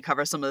actually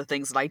cover some of the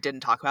things that I didn't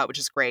talk about, which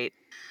is great.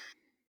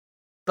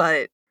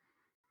 But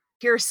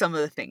here are some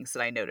of the things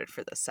that I noted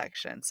for this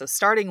section. So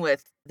starting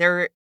with,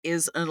 there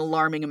is an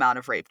alarming amount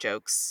of rape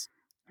jokes,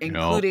 Yep.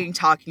 including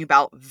talking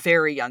about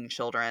very young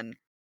children.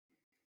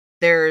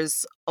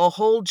 There's a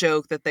whole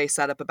joke that they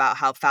set up about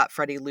how Fat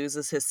Freddy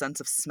loses his sense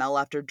of smell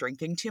after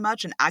drinking too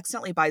much and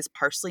accidentally buys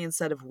parsley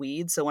instead of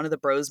weed, so one of the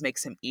bros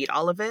makes him eat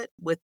all of it,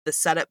 with the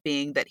setup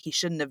being that he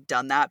shouldn't have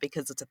done that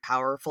because it's a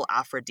powerful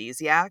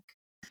aphrodisiac.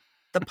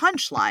 The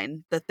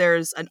punchline that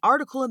there's an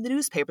article in the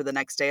newspaper the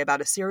next day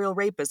about a serial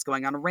rapist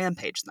going on a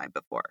rampage the night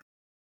before.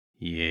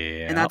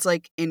 And Yep. that's,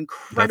 like,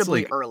 That's incredibly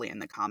like early in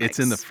the it's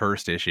in the comics.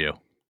 first issue.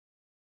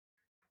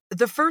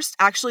 The first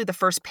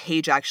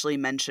page actually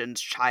mentions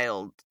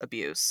child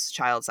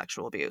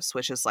sexual abuse,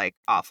 which is, like,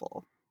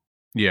 awful.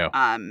 Yeah.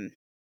 Um,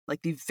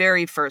 like, the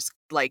very first,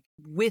 like,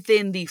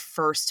 within the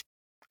first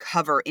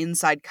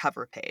inside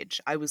cover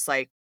page, I was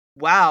like,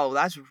 "Wow,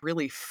 that's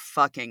really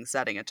fucking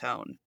setting a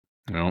tone."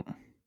 Yep.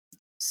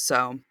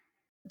 So,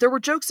 there were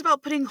jokes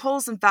about putting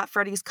holes in Fat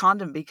Freddy's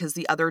condom because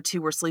the other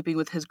 2 were sleeping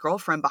with his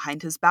girlfriend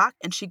behind his back,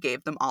 and she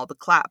gave them all the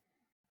clap.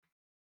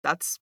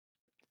 That's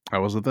That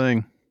was the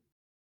thing.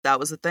 that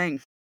was a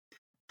thing.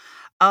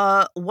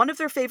 One of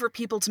their favorite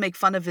people to make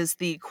fun of is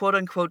the quote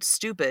unquote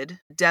stupid,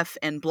 deaf,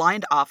 and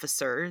blind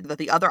officer that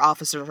the other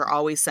officers are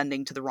always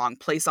sending to the wrong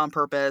place on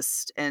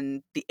purpose.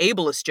 And the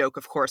ableist joke,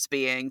 of course,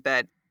 being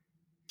that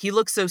he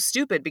looks so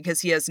stupid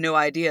because he has no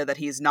idea that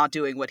he's not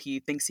doing what he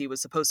thinks he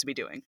was supposed to be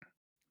doing.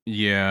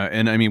 Yeah,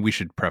 and I mean, we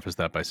should preface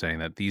that by saying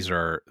that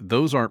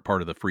those aren't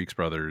part of the Freaks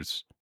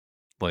Brothers,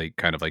 like,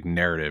 kind of, like,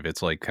 narrative.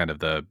 It's, like, kind of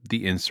the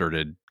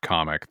inserted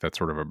comic that's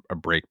sort of a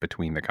break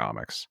between the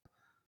comics.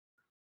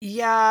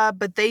 Yeah,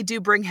 but they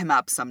do bring him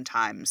up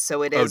sometimes,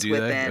 so it Oh, is do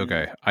they? within.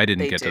 Okay. I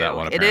didn't They get to that do.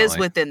 one It is apparently.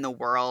 within the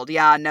world.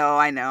 Yeah, no,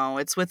 I know.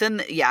 It's within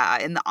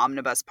in the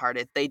omnibus part,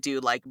 they do,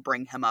 like,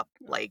 bring him up,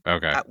 like,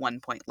 Okay. at one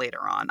point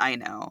later on, I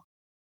know.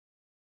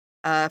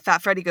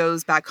 Fat Freddy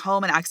goes back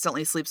home and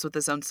accidentally sleeps with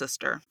his own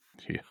sister.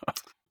 Yeah.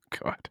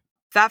 God.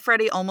 Fat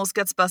Freddy almost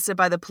gets busted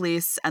by the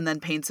police and then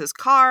paints his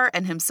car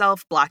and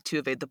himself black to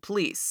evade the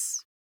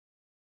police.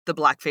 The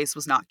blackface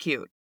was not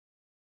cute.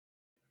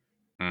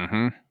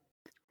 Mhm.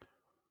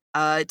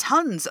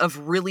 Tons of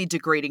really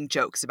degrading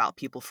jokes about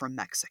people from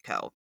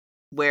Mexico,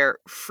 where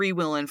Free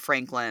Will and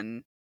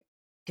Franklin,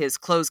 his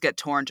clothes get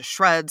torn to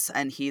shreds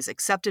and he's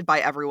accepted by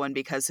everyone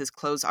because his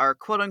clothes are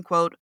quote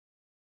unquote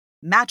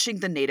matching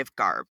the native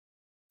garb.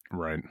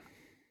 Right.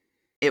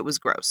 It was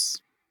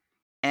gross.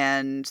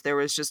 And there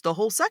was just a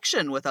whole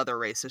section with other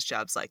racist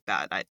jabs like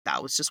that.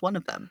 That was just one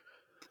of them.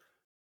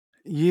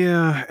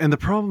 Yeah, and the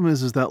problem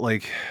is that,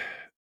 like,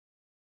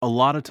 a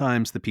lot of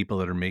times the people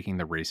that are making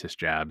the racist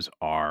jabs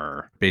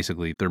are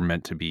basically they're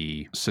meant to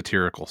be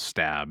satirical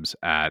stabs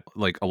at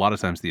like a lot of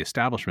times the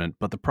establishment,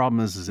 but the problem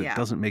is it Yeah.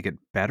 doesn't make it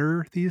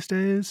better these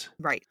days.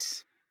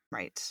 Right.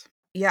 Right.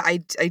 Yeah, I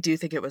do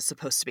think it was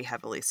supposed to be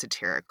heavily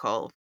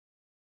satirical,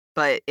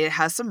 but it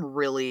has some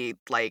really,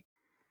 like,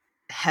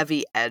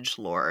 heavy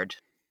edgelord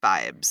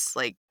vibes,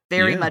 like,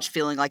 very Yeah. much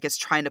feeling like it's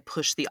trying to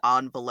push the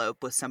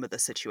envelope with some of the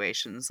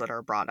situations that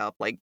are brought up,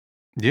 like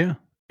Yeah.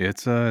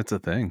 It's a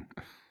thing.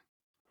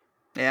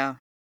 yeah.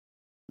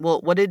 Well,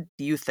 what did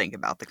you think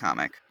about the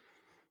comic?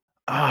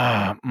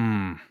 Ah,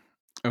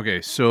 okay,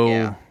 Yeah.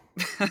 so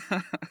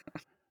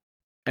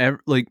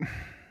like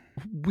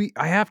we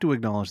I have to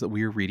acknowledge that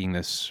we are reading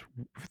this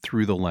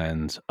through the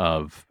lens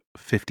of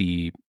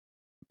 50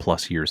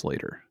 plus years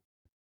later.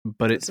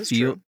 But This is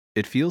true.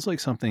 it feels like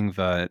something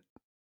that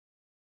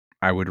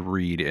I would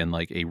read in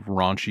like a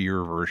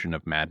raunchier version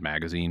of Mad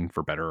Magazine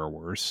for better or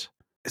worse.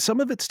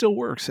 Some of it still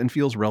works and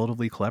feels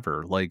relatively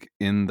clever. Like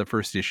in the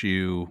first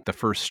issue, the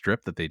first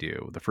strip that they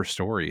do, the first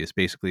story is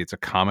basically it's a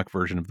comic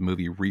version of the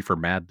movie Reefer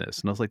Madness.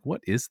 And I was like, what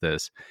is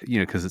this? You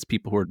know, because it's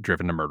people who are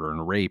driven to murder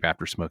and rape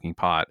after smoking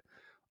pot,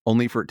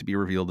 only for it to be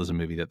revealed as a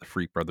movie that the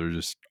Freak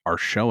Brothers are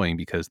showing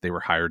because they were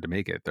hired to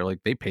make it. They're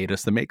like, they paid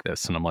us to make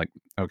this. And I'm like,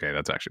 okay,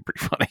 that's actually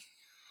pretty funny.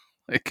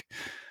 Like,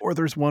 or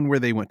there's one where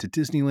they went to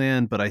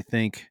Disneyland, but I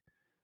think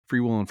Free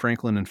Will and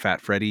Franklin and Fat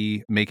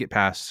Freddy make it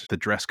past the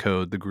dress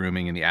code, the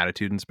grooming, and the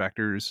attitude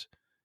inspectors,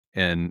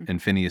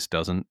 and Phineas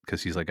doesn't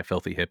because he's like a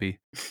filthy hippie.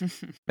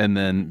 And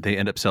then Mhm. they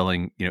end up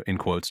selling, you know, in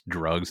quotes,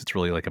 drugs. It's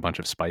really like a bunch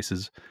of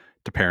spices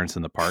to parents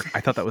in the park. I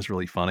thought that was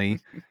really funny.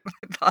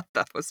 I thought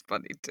that was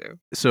funny too.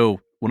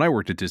 So when I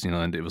worked at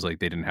Disneyland, it was like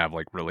they didn't have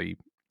like really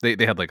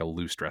they had like a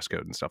loose dress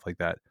code and stuff like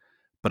that.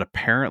 But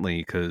apparently,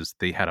 because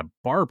they had a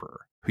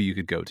barber who you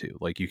could go to,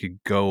 like you could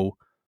go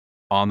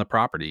on the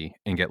property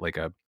and get like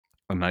a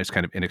nice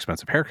kind of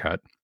inexpensive haircut,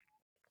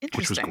 which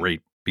was Interesting.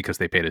 great because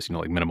they paid us, you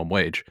know, like minimum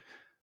wage.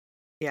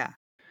 Yeah.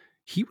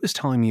 He was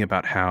telling me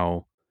about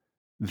how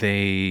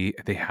they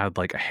had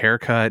like a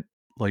haircut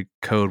like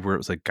code where it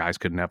was like guys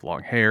couldn't have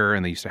long hair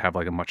and they used to have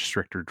like a much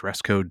stricter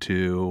dress code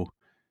too.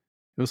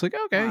 It was like,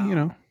 okay, you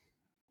know, Wow.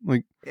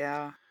 like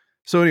Yeah.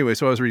 so anyway,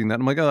 so I was reading that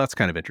and I'm like, oh, that's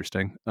kind of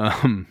interesting.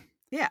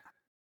 Yeah.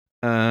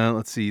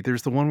 Let's see.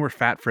 There's the one where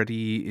Fat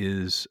Freddy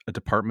is a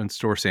department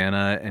store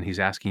Santa and he's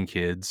asking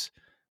kids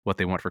what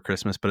they want for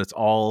Christmas, but it's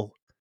all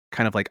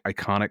kind of like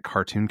iconic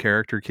cartoon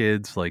character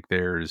kids. Like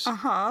there's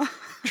Uh-huh.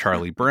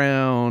 Charlie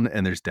Brown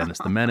and there's Dennis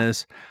the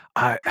Menace.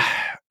 I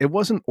it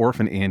wasn't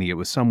Orphan Annie, it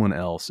was someone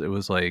else. It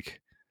was like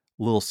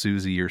Little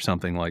Susie or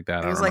something like that. I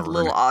It don't was like remember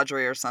her Little name.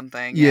 Audrey or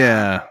something, yeah.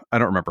 Yeah, I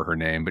don't remember her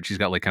name, but she's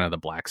got like kind of the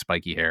black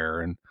spiky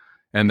hair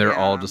and they're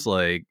all Yeah. just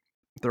like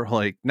they're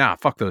like, "Nah,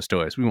 fuck those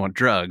toys. We want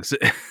drugs."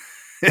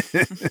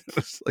 It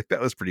was like that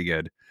was pretty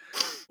good.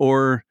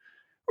 Or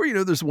you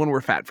know, there's one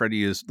where Fat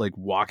Freddy is like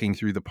walking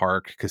through the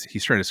park because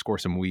he's trying to score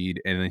some weed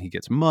and then he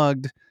gets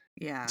mugged. So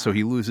Yeah.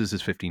 he loses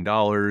his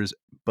 $15,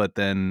 but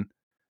then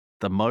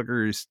the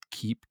muggers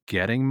keep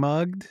getting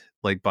mugged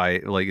like by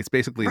like it's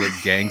basically like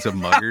Right. gangs of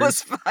That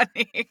was muggers.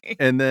 funny.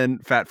 And then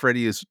Fat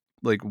Freddy is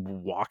like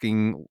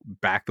walking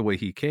back the way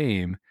he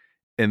came.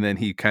 And then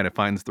he kind of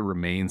finds the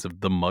remains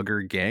of the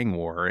mugger gang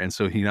war. And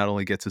so he not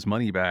only gets his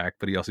money back,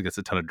 but he also gets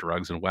a ton of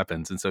drugs and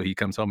weapons. And so he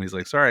comes home, he's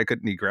like, sorry, I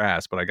couldn't eat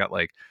grass, but I got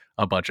like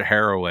a bunch of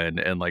heroin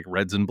and like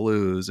reds and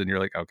blues. And you're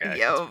like, okay, that's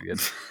Yo. pretty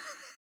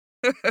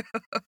good.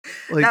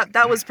 Like,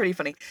 That was pretty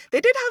funny.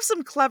 They did have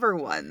some clever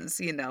ones,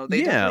 you know, they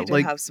yeah, definitely did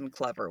like have some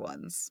clever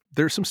ones.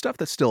 there's some stuff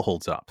that still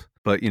holds up.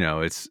 But you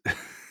know, it's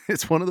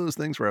it's one of those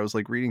things where I was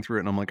like reading through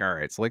it and I'm like, all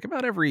right, so like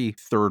about every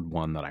third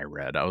one that I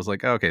read, I was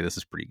like, okay, this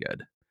is pretty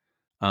good.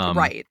 Um,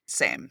 Right.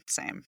 Same,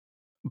 same.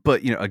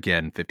 but you know,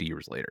 again, 50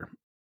 years later.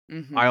 I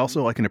Mhm.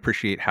 also I can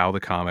appreciate how the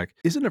comic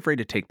isn't afraid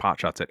to take pot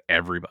shots at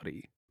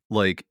everybody.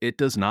 Like it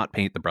does not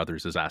paint the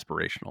brothers as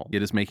aspirational.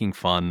 It is making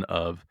fun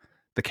of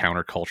the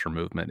counterculture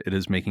movement. It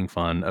is making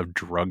fun of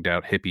drugged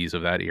out hippies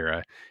of that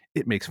era.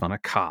 It makes fun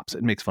of cops.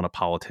 It makes fun of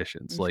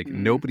politicians. Like Mhm.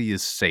 nobody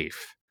is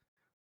safe,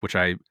 which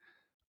I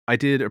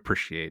did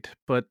appreciate.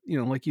 But, you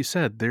know, like you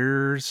said,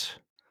 there's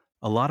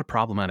a lot of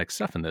problematic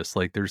stuff in this.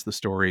 Like there's the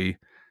story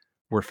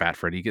where Fat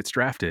Freddy gets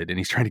drafted and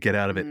he's trying to get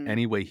out of it Mm,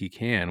 any way he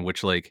can,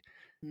 which like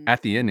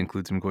at the end mhm.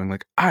 includes him going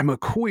like, "I'm a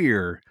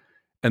queer."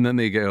 And then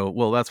they go,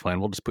 "Well, that's fine.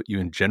 We'll just put you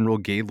in General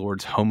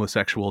Gaylord's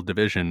homosexual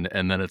division."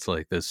 And then it's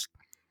like this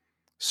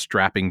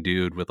strapping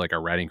dude with like a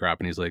riding crop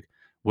and he's like,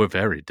 "We're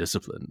very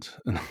disciplined."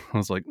 And I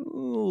was like,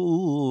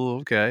 "Oh,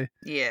 okay."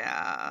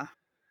 Yeah.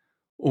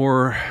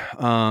 Or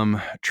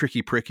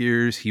Tricky Prick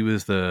Ears, he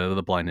was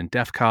the blind and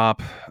deaf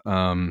cop.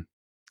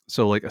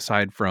 So like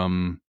aside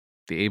from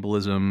the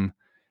ableism,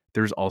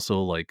 there's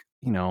also like,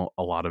 you know,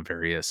 a lot of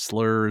various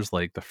slurs.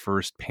 Like the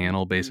first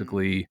panel Mhm.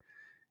 basically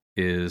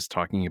is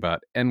talking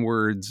about N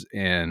words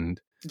and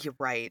You're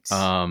right.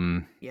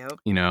 um, Yep.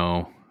 you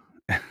know,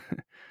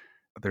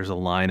 there's a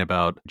line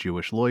about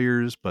Jewish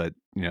lawyers, but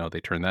you know, they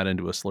turn that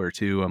into a slur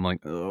too. I'm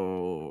like,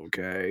 oh,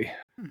 okay.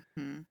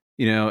 Mhm.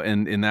 You know,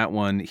 and in that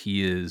one,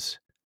 he is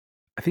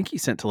I think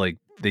he's sent to like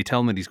they tell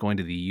him that he's going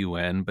to the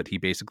UN, but he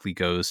basically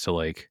goes to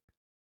like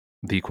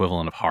the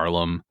equivalent of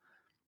Harlem.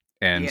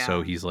 And so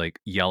Yeah. he's like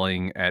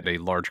yelling at a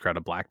large crowd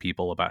of black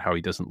people about how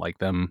he doesn't like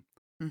them.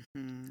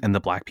 Mhm. And the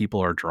black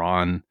people are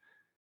drawn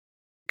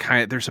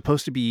they're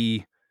supposed to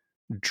be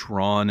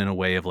drawn in a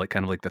way of like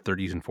kind of like the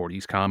 30s and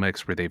 40s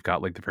comics where they've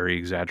got like the very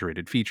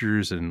exaggerated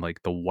features and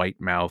like the white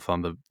mouth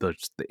on the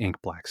ink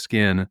black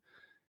skin.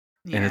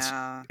 And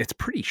Yeah. it's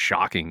pretty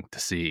shocking to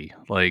see.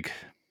 Like,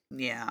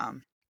 Yeah.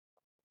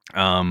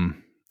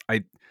 um,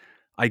 I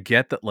I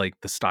get that like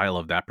the style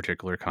of that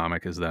particular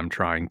comic is them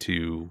trying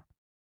to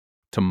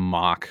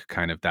mock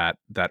kind of that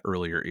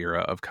earlier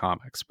era of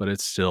comics, but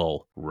it's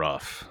still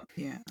rough.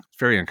 Yeah. It's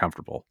very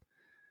uncomfortable.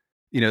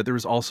 There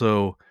was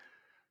also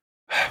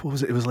what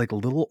was it? It was like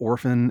Little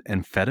Orphan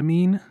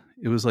Amphetamine.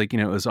 It was like,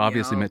 it was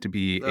obviously Yeah. meant to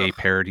be a Ugh.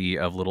 parody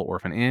of Little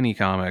Orphan Annie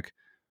comic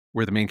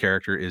where the main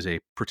character is a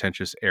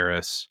pretentious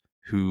heiress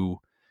who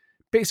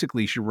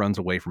basically she runs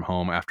away from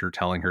home after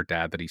telling her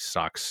dad that he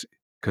sucks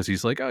because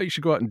he's like, "Oh, you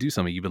should go out and do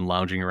something. You've been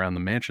lounging around the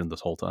mansion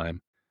this whole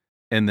time."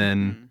 And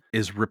then Mhm.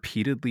 is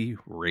repeatedly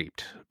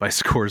raped by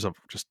scores of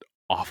just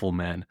awful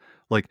men.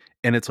 Like,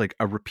 and it's like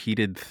a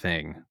repeated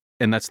thing.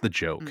 And that's the Mm.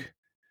 joke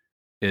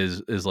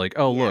is like,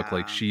 oh, look,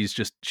 like Yeah.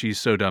 she's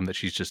so dumb that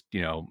she's just,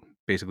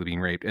 basically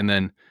being raped. And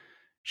then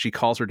she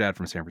calls her dad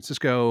from San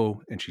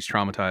Francisco and she's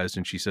traumatized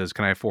and she says,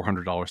 "Can I have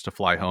 $400 to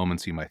fly home and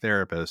see my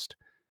therapist?"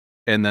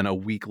 And then a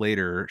week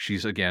later,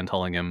 she's again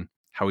telling him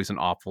how he's an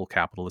awful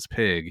capitalist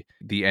pig.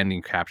 The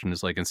ending caption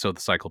is like, "And so the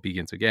cycle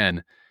begins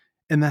again."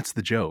 And that's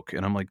the joke.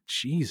 And I'm like,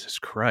 Jesus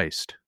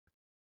Christ.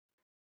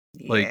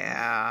 Like,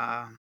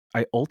 Yeah.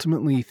 I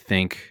ultimately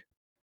think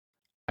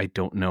I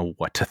don't know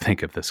what to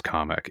think of this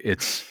comic.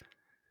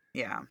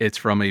 Yeah. It's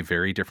from a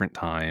very different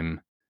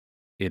time.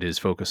 It is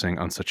focusing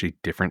on such a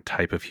different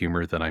type of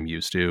humor than I'm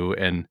used to.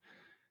 And,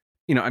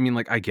 I mean,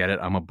 like, I get it.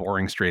 I'm a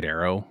boring straight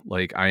arrow.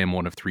 Like, I am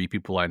one of 3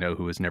 people I know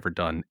who has never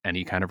done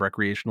any kind of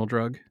recreational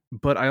drug.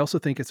 But I also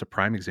think it's a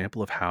prime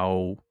example of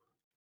how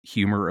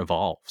humor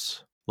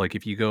evolves. Like,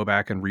 if you go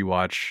back and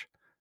rewatch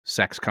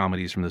sex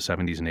comedies from the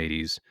 70s and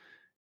 80s,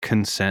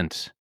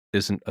 consent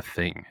isn't a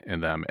thing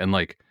in them. And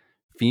like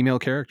female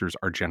characters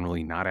are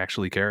generally not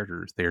actually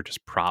characters. They are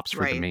just props for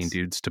the Right. main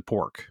dudes to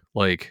pork.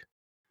 Like,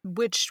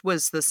 Which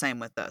was the same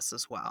with this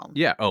as well.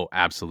 yeah, oh,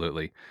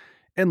 absolutely.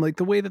 And like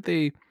the way that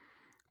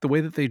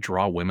they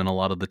draw women a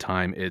lot of the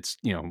time, it's,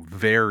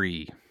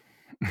 very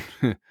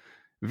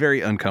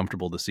very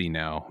uncomfortable to see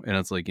now. And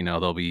it's like,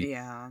 they'll be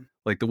Yeah.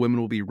 like the women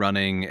will be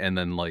running and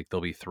then like they'll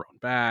be thrown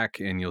back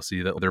and you'll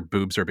see that their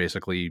boobs are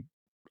basically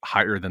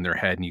higher than their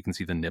head and you can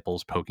see the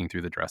nipples poking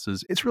through the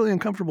dresses. It's really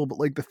uncomfortable, but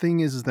like the thing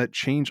is that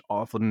change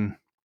often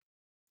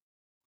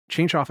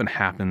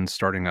happens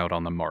starting out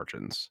on the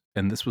margins.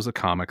 And this was a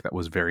comic that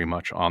was very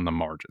much on the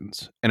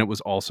margins. And it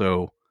was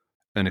also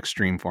an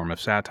extreme form of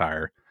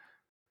satire.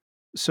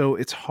 So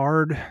it's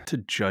hard to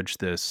judge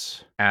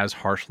this as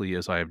harshly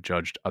as I have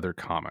judged other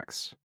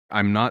comics.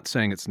 I'm not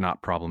saying it's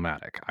not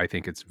problematic. I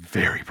think it's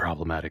very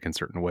problematic in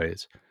certain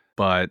ways.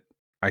 But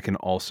I can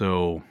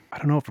also, I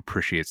don't know if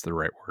appreciate's the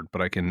right word,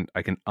 but I can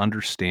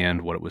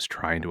understand what it was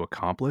trying to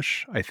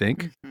accomplish, I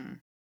think. Mhm.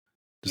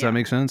 Does that Yeah.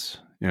 make sense?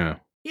 Yeah.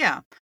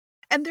 Yeah.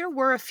 And there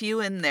were a few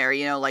in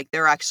there, like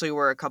there actually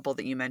were a couple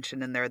that you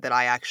mentioned in there that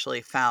I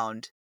actually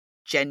found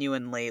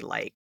genuinely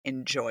like Yeah.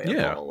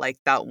 enjoyable. Like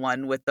that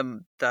one with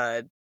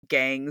the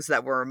gangs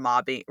that were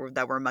mobbing or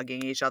that were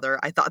mugging each other.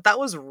 I thought that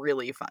was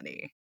really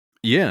funny.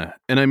 Yeah.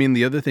 And I mean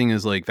the other thing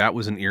is like that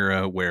was an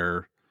era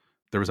where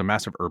there was a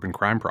massive urban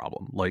crime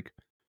problem.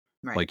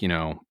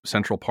 Right.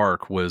 Central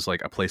Park was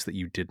like a place that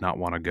you did not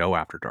want to go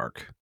after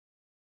dark.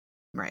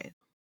 Right.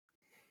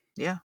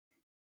 Yeah.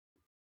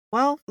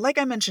 Well, like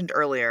I mentioned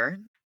earlier,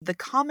 the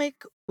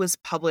comic was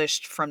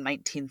published from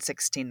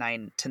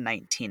 1969 to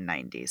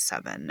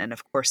 1997. And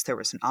of course, there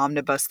was an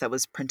omnibus that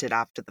was printed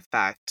after the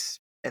fact,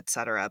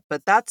 etc.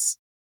 But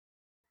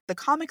the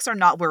comics are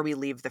not where we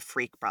leave the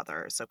Freak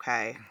Brothers,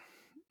 okay?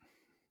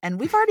 And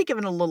we've already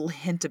given a little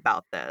hint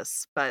about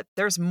this, but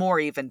there's more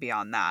even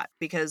beyond that.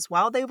 Because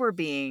while they were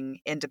being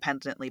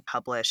independently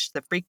published,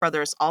 the Freak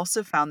Brothers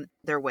also found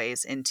their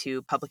ways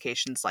into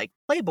publications like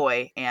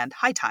Playboy and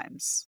High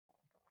Times,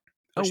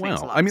 Oh which makes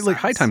a wow. lot I of mean like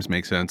High sense. Times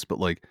makes sense, but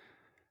like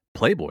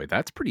Playboy,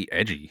 that's pretty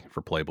edgy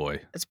for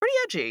Playboy. It's pretty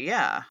edgy,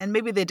 yeah. And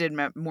maybe they did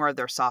more of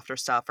their softer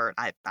stuff, or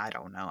I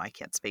don't know. I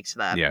can't speak to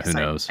that Yeah, who because I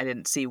knows?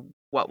 didn't see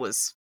what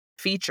was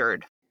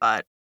featured,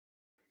 but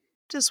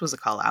just was a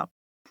call out.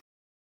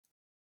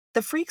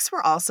 The freaks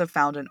were also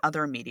found in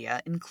other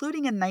media,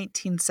 including in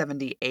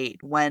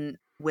 1978 when,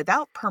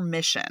 without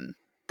permission,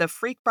 the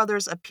Freak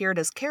Brothers appeared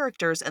as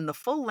characters in the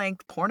full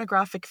length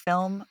pornographic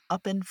film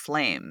Up in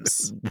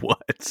Flames.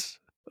 What?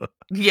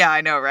 Yeah,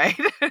 I know, right?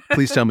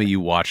 Please tell me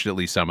you watched at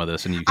least some of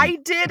this and you can I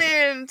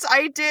didn't.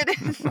 I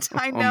didn't.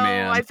 I Oh know.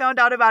 I man. found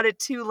out about it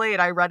too late.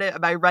 I read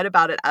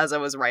about it as I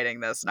was writing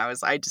this and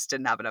I just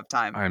didn't have enough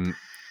time. I'm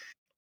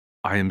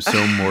I am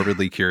so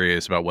morbidly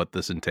curious about what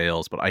this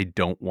entails, but I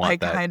don't I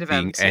want that kind of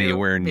am being too.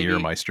 anywhere near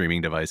my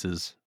streaming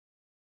devices.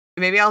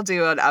 Maybe I'll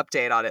do an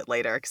update on it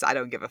later cuz I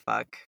don't give a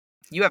fuck.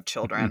 You have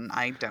children.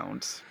 I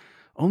don't.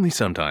 Only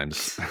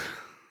sometimes.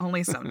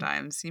 Only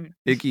sometimes.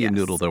 Iggy and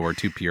Noodle, Yes. though, are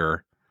too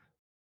pure.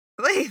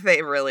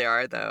 They really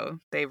are, though.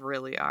 They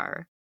really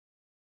are.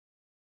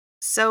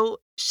 So,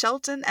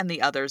 Shelton and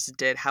the others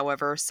did,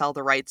 however, sell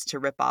the rights to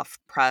rip off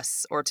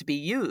press, or to be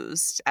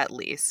used, at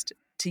least,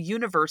 to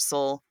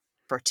Universal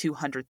for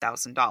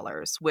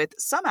 $200,000, with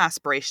some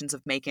aspirations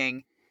of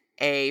making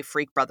a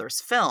Freak Brothers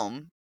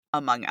film,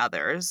 among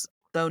others,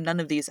 though none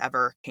of these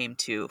ever came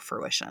to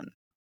fruition.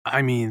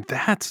 I mean,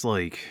 that's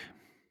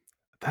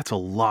a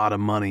lot of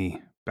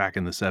money back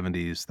in the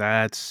 70s.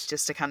 That's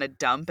Just to kind of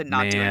dump and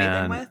not do anything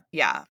man. with?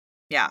 Yeah.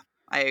 Yeah.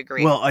 I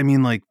agree. Well, I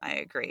mean, like I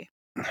agree.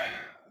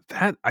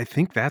 that I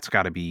think that's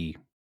got to be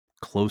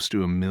close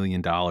to $1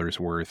 million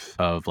worth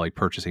of like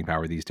purchasing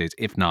power these days,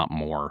 if not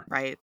more.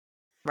 Right.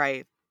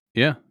 Right.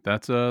 Yeah,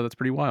 that's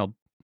pretty wild.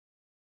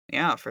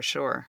 Yeah, for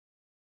sure.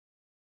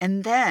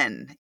 And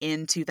then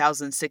in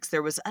 2006,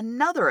 there was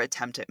another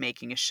attempt at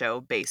making a show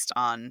based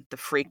on the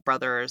Freak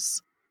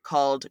Brothers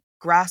called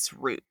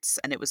Grassroots,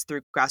 and it was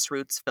through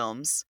Grassroots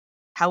Films.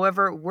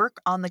 However,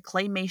 work on the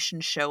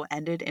claymation show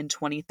ended in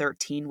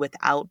 2013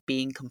 without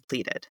being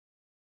completed.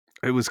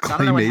 It was So I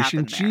don't know what claymation.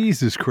 happened there.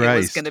 Jesus It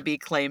was going to Christ. be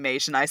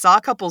claymation. I saw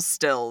a couple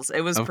stills.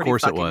 It was Of pretty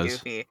course it fucking was.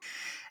 goofy.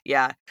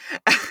 Yeah.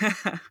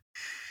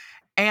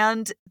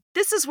 And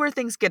this is where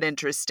things get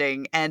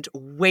interesting and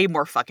way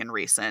more fucking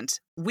recent.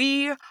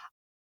 Get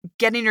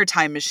in your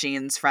time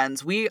machines,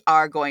 friends. We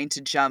are going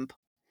to jump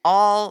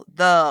all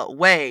the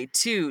way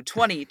to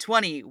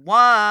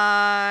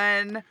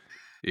 2021.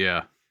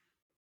 Yeah.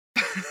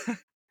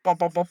 Bow,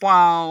 bow, bow,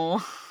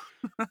 bow.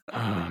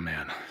 Oh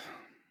man.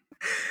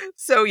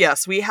 So,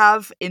 yes, we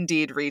have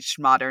indeed reached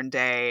modern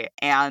day,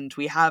 and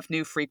we have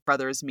new Freak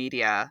Brothers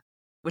media,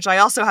 which I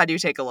also had you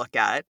take a look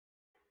at.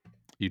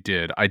 You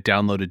did. I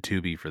downloaded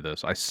Tubi for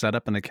this. I set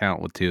up an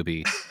account with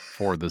Tubi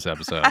for this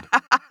episode.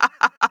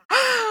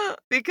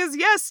 Because,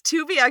 yes,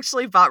 Tubi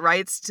actually bought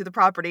rights to the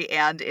property,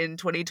 and in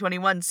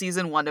 2021,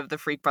 season 1 of The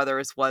Freak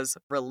Brothers was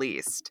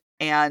released.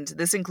 And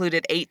this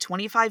included 8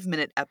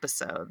 25-minute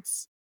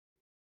episodes.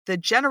 The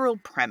general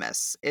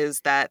premise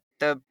is that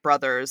the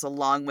brothers,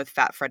 along with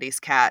Fat Freddy's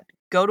cat,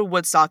 go to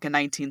Woodstock in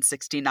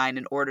 1969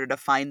 in order to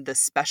find the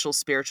special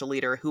spiritual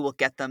leader who will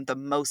get them the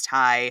most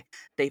high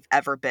they've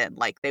ever been.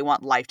 Like, they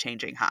want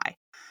life-changing high.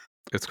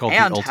 It's called the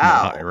And ultimate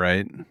high, how?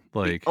 right? The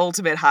Like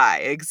ultimate high,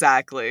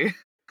 exactly.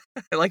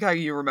 I like how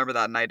you remember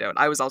that and I don't.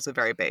 I was also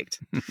very baked.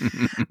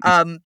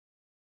 Um,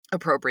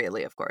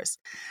 appropriately, of course.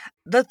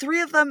 The three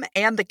of them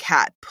and the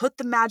cat put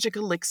the magic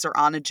elixir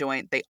on a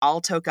joint they all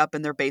took up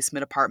in their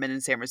basement apartment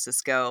in San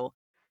Francisco.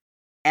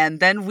 And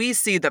then we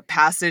see the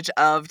passage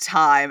of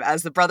time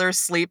as the brothers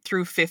sleep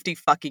through 50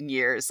 fucking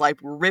years, like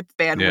Rip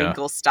Van yeah.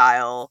 Winkle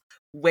style,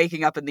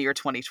 waking up in the year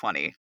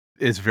 2020.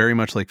 It's very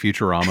much like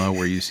Futurama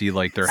where you see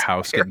like their It's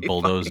house get very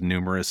bulldozed funny.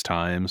 numerous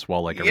times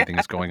while like everything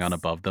is going on Yes.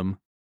 above them.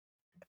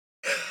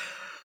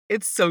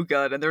 It's so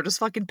good, and they're just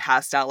fucking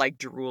passed out, like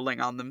drooling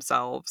on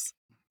themselves.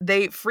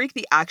 They freak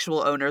the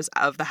actual owners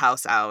of the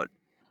house out,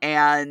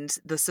 and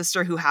the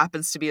sister who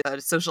happens to be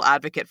a social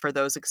advocate for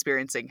those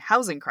experiencing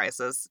housing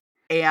crisis,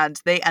 and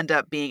they end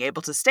up being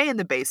able to stay in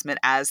the basement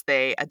as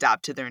they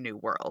adapt to their new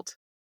world.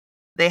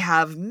 They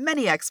have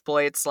many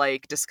exploits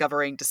like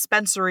discovering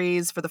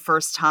dispensaries for the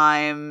first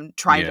time,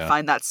 trying to Yeah.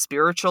 find that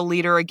spiritual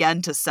leader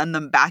again to send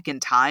them back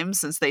in time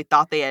since they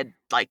thought they had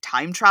like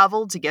time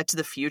traveled to get to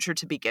the future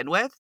to begin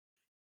with.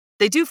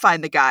 They do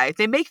find the guy.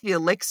 They make the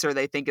elixir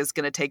they think is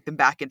going to take them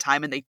back in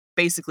time, and they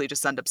basically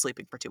just end up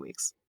sleeping for 2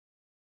 weeks,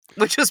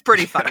 which was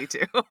pretty Yeah. funny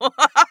too.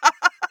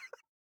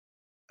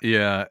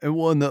 Yeah. And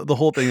well, and the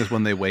whole thing is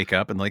when they wake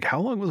up and like,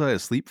 how long was I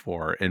asleep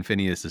for? And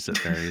Phineas is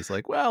sitting there and he's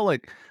like, well,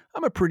 like,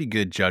 I'm a pretty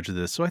good judge of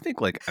this. So I think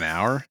like an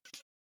hour.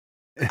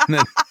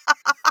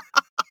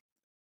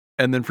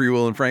 And then Free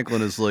Will and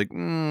Franklin is like,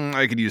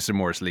 I could use some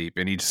more sleep.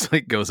 And he just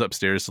like goes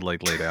upstairs to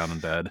like lay down in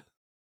bed.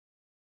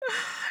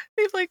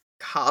 They have like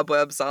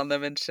cobwebs on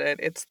them and shit.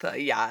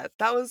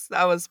 That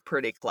was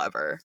pretty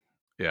clever.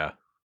 Yeah.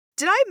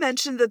 Did I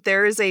mention that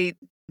there is a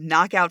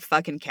knockout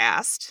fucking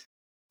cast?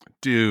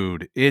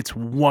 Dude, it's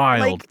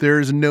wild. Like,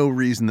 There's no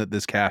reason that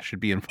this cast should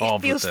be it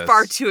involved with feels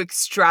far this. too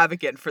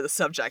extravagant for the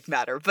subject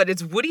matter, but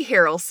it's Woody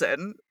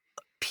Harrelson,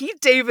 Pete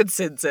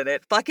Davidson's in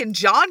it, fucking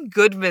John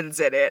Goodman's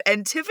in it,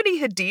 and Tiffany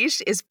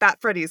Haddish is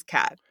Fat Freddy's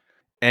cat.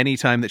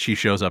 Anytime that she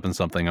shows up in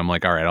something, I'm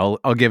like, all right,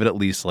 I'll give it at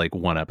least like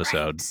one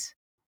episode. Right.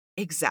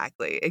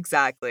 Exactly.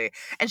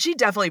 And she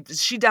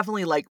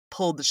definitely like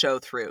pulled the show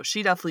through.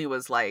 She definitely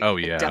was like Oh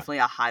yeah. definitely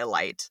a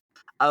highlight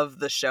of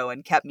the show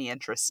and kept me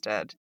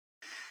interested.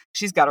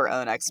 She's got her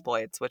own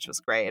exploits, which was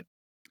great.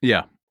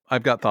 Yeah.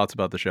 I've got thoughts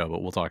about the show,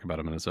 but we'll talk about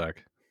them in a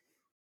sec.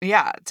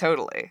 Yeah,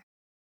 totally.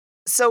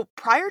 So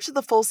prior to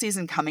the full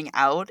season coming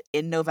out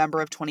in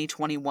November of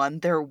 2021,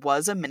 there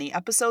was a mini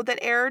episode that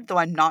aired, though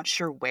I'm not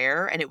sure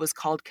where, and it was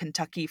called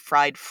Kentucky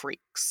Fried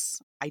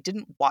Freaks. I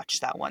didn't watch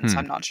that one, so Hmm.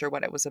 I'm not sure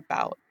what it was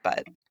about,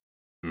 but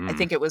I Mm.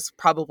 think it was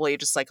probably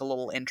just like a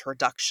little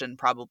introduction,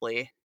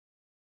 probably,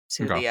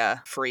 to Okay.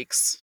 the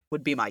freaks,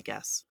 would be my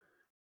guess.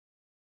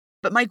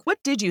 But Mike,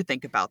 what did you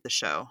think about the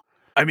show?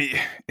 I mean,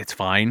 it's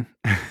fine.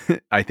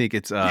 I think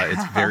it's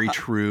very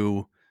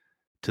true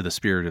to the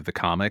spirit of the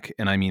comic,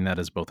 and I mean that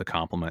as both a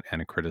compliment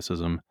and a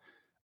criticism.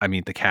 I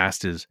mean, the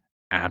cast is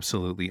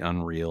absolutely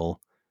unreal.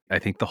 I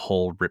think the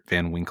whole Rip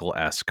Van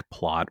Winkle-esque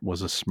plot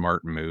was a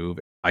smart move.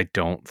 I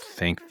don't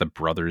think the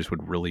brothers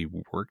would really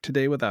work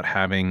today without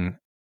having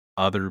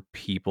other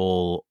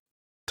people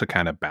to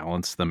kind of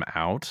balance them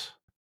out.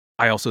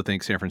 I also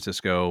think San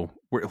Francisco,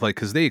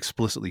 because they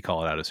explicitly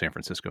call it out as San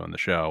Francisco in the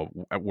show,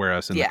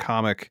 whereas in the Yeah,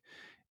 comic,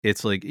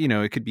 it's like,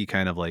 it could be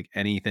kind of like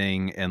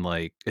anything, and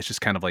like it's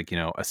just kind of like,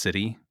 a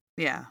city.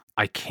 yeah,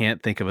 I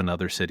can't think of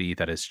another city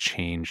that has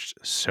changed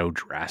so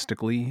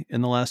drastically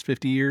in the last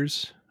 50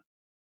 years.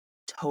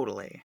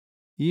 totally.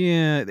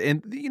 Yeah,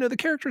 and the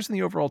characters and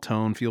the overall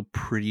tone feel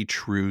pretty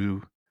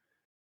true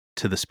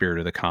to the spirit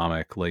of the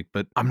comic, like,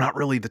 but I'm not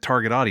really the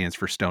target audience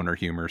for stoner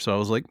humor, so I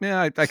was like,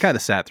 "Yeah," I kinda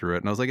sat through it,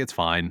 and I was like, "It's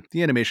fine."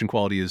 The animation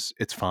quality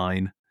it's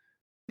fine.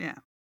 Yeah.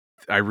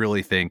 I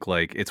really think,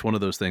 like, it's one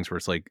of those things where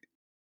it's like,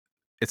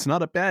 it's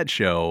not a bad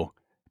show,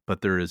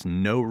 but there is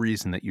no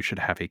reason that you should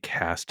have a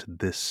cast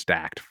this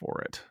stacked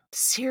for it.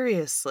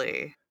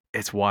 Seriously.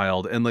 It's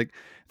wild, and, like,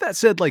 that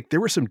said, like, there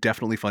were some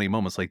definitely funny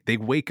moments, like, they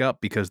wake up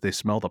because they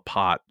smell the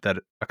pot that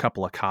a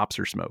couple of cops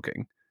are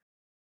smoking.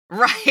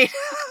 Right.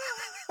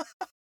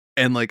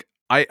 And, like,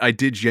 I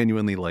did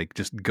genuinely, like,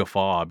 just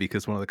guffaw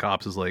because one of the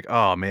cops is like,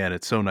 "Oh, man,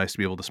 it's so nice to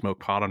be able to smoke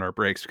pot on our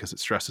breaks because it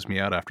stresses me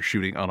out after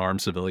shooting unarmed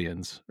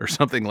civilians," or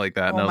something like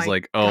that, and Oh I was my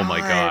like, "Oh my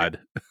god.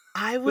 god."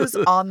 I was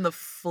on the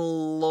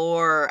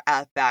floor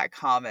at that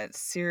comment.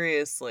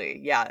 Seriously.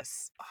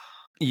 Yes.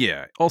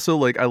 Yeah. Also,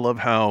 like, I love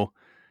how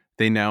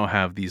they now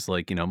have these,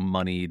 like,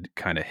 moneyed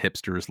kinda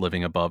hipsters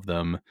living above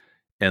them,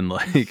 and,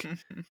 like,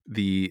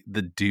 the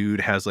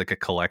dude has, like, a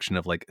collection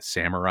of, like,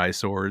 samurai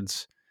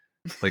swords,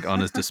 like, on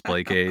his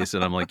display case,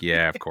 and I'm like,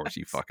 "Yeah, of course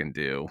you Yes. fucking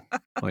do."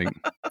 Like,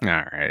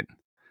 alright.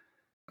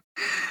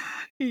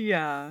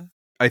 Yeah.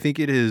 I think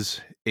it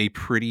is a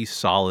pretty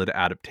solid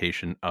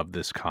adaptation of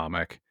this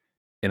comic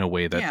in a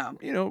way that,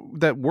 Yeah.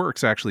 that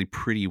works actually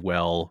pretty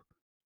well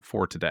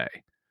for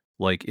today.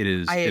 Like I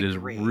it is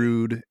agree.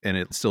 rude and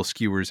it still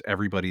skewers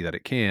everybody that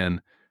it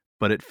can,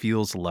 but it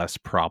feels less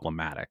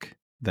problematic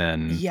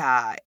than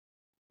Yeah.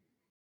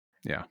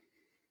 yeah.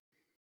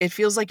 It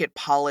feels like it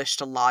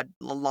polished a lot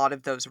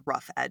of those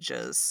rough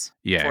edges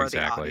Yeah, for the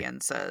exactly.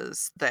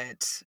 audiences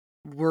that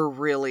were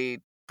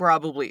really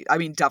probably, I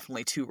mean,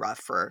 definitely too rough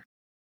for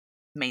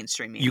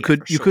mainstream You media could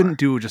for you couldn't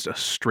sure. do just a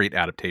straight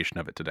adaptation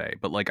of it today,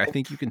 but like I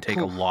think you can take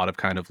a Poof, lot of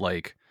kind of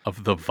like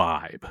of the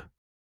vibe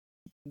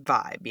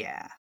vibe,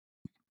 yeah.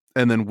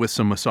 and then with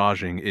some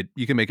massaging,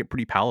 you can make it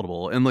pretty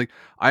palatable. And like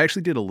I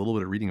actually did a little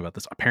bit of reading about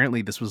this.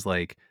 Apparently, this was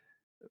like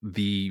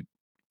the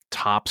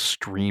top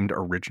streamed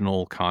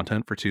original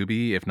content for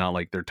Tubi, if not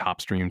like their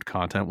top streamed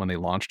content when they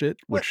launched it.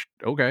 What? Which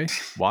okay,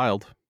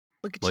 wild.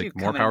 Look at you Like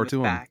more coming in power with to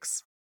them.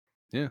 facts.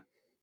 Yeah.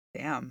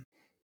 Damn.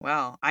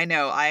 Well, I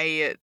know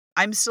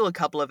I'm still a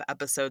couple of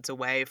episodes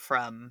away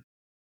from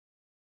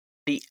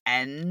the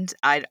end.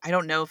 I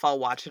don't know if I'll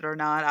watch it or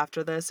not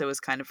after this. It was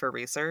kind of for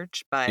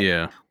research, but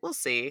Yeah. we'll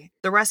see.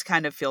 The rest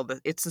kind of feel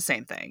that it's the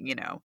same thing, you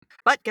know.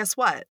 But guess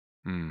what?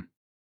 Hmm.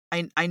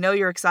 I know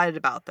you're excited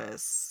about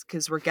this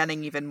because we're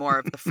getting even more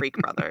of the Freak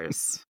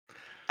Brothers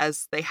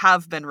as they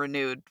have been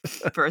renewed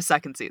for a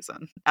second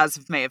season as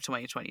of May of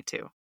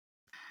 2022.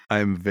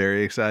 I'm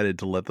very excited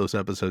to let those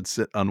episodes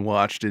sit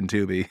unwatched in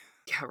Tubi.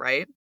 Yeah,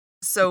 right?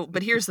 So,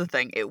 but here's the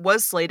thing. It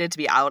was slated to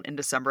be out in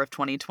December of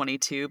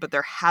 2022, but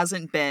there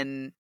hasn't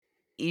been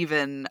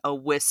even a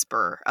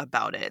whisper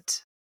about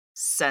it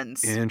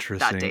since that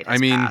Interesting. date I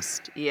has mean,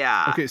 passed.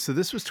 Yeah. okay, so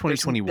this was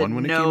There's 2021 been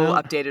when it came no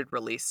out? updated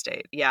release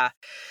date. Yeah.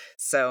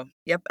 So,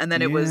 yep, and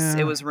then it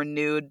Yeah. was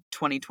renewed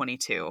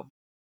 2022.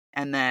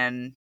 And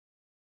then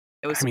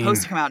it was I supposed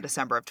mean, to come out in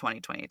December of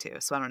 2022.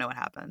 So I don't know what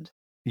happened.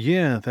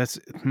 yeah,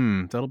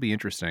 that'll be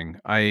interesting.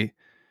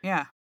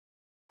 Yeah.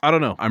 I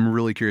don't know. I'm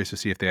really curious to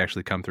see if they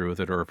actually come through with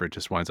it or if it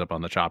just winds up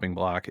on the chopping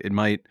block. It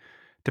might,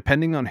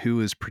 depending on who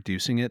is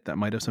producing it, that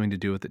might have something to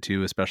do with it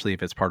too, especially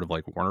if it's part of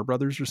like Warner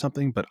Brothers or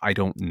something, but I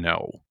don't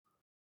know.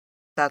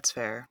 That's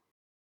fair.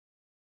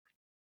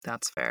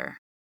 That's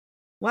fair.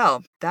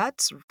 Well,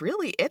 that's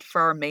really it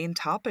for our main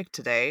topic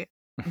today.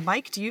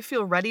 Mike, do you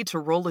feel ready to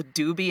roll a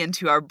doobie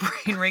into our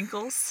brain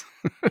wrinkles?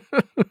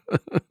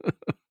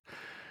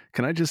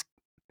 Can I just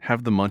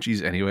have the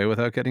munchies anyway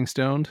without getting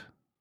stoned?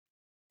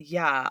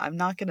 Yeah, I'm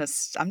not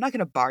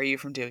gonna bar you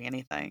from doing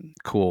anything.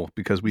 Cool,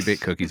 because we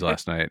baked cookies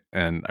last night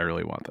and I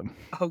really want them.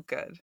 Oh,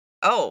 good.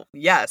 Oh,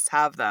 yes,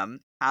 have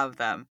them. Have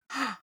them.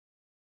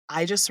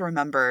 I just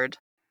remembered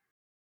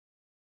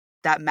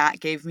that Matt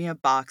gave me a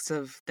box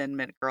of Thin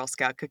Mint Girl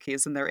Scout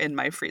cookies, and they're in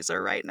my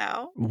freezer right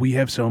now. We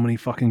have so many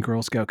fucking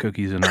Girl Scout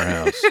cookies in our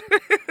house.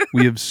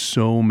 We have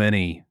so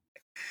many.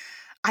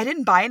 I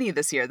didn't buy any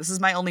this year. This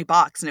is my only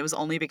box, and it was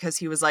only because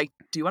he was like,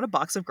 "Do you want a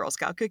box of Girl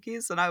Scout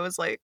cookies?" And I was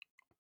like,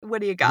 "What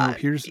do you Well,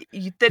 got? You Thin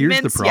here's the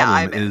Mints? Yeah, problem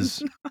I'm in."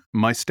 is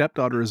my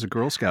stepdaughter is a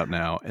Girl Scout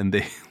now and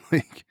they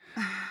like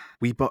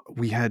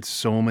we had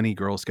so many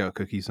Girl Scout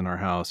cookies in our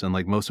house, and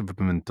like most of them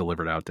have been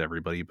delivered out to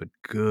everybody, but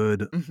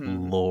good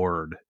Mhm.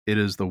 lord, it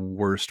is the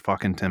worst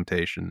fucking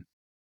temptation.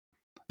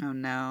 Oh,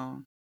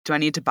 no. Do I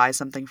need to buy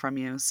something from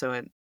you so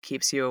it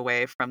keeps you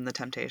away from the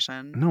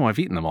temptation? No, I've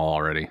eaten them all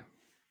already.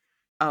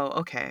 Oh,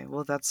 okay.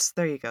 Well, that's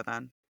there you go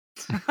then.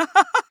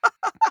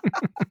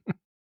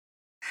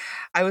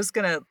 I was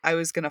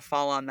gonna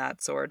fall on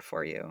that sword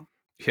for you.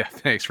 Yeah,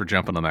 thanks for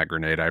jumping on that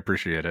grenade. I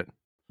appreciate it.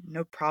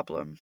 No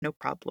problem. No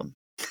problem.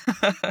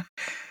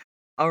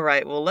 All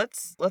right. Well,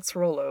 let's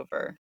roll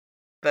over.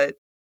 But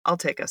I'll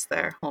take us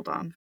there. Hold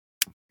on.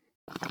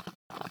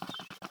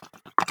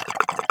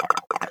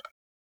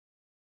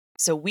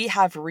 So we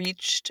have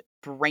reached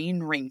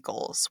brain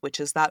wrinkles, which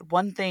is that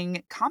one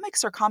thing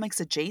comics or comics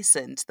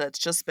adjacent that's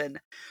just been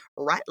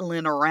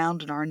rattling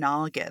around in our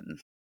noggin.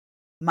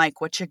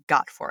 Mike, what you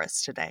got for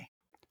us today?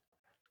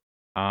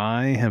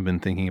 I have been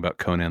thinking about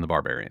Conan the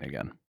Barbarian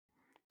again.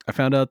 I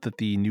found out that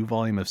the new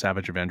volume of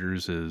Savage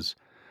Avengers is,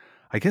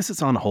 I guess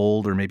it's on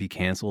hold or maybe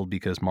canceled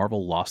because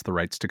Marvel lost the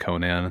rights to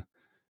Conan.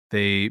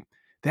 They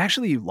they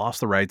actually lost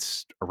the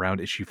rights around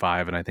issue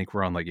 5, and I think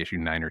we're on like issue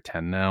 9 or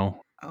 10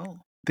 now. Oh,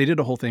 They did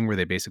a whole thing where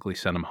they basically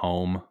sent him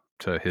home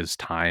to his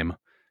time,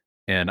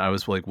 and I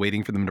was like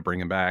waiting for them to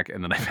bring him back,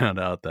 and then I found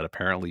out that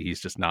apparently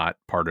he's just not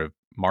part of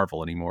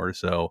Marvel anymore.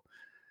 So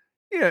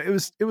yeah, it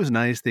was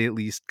nice. They at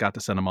least got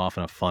to send him off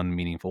in a fun,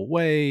 meaningful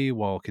way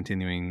while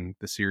continuing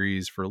the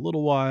series for a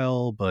little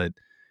while. But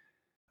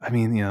I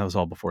mean, it was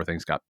all before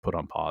things got put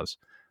on pause.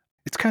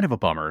 It's kind of a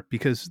bummer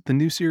because the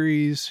new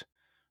series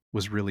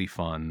was really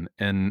fun,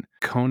 and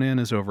Conan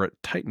is over at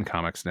Titan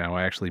Comics now.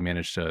 I actually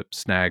managed to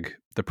snag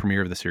the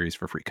premiere of the series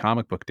for Free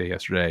Comic Book Day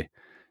yesterday.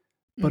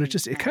 But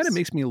it kind of nice.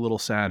 makes me a little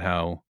sad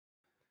how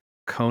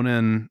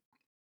Conan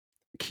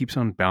keeps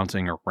on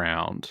bouncing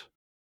around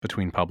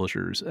between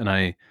publishers, and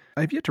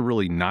I've yet to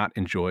really not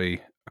enjoy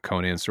a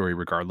Conan story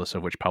regardless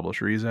of which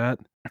publisher he's at.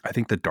 I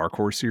think the Dark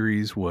Horse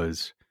series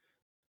was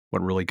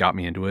what really got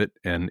me into it,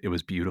 and it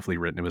was beautifully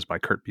written. It was by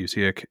Kurt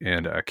Busiek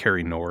and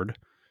Carrie Nord,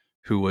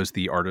 who was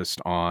the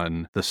artist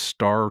on the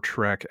Star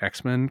Trek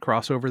X-Men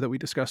crossover that we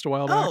discussed a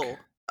while back.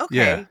 Oh,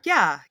 Yeah. okay.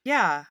 Yeah,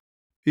 yeah.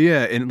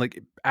 Yeah, and like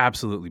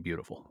absolutely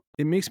beautiful.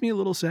 It makes me a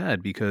little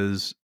sad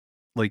because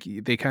like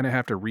they kind of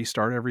have to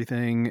restart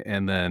everything,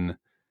 and then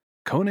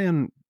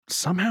Conan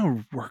somehow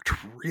worked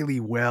really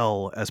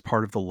well as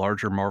part of the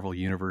larger Marvel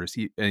universe.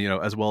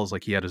 As well as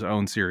like he had his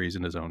own series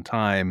in his own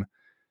time.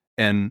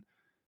 And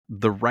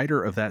the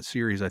writer of that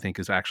series, I think,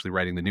 is actually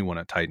writing the new one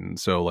at Titan.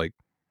 So like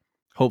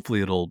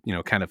hopefully it'll,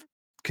 kind of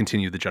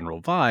continue the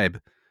general vibe.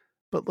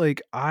 But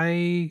like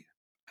I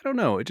don't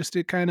know.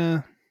 It kind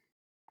of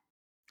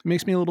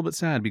makes me a little bit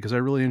sad because I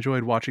really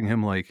enjoyed watching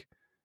him like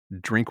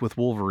drink with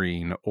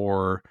Wolverine,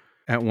 or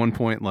at one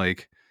point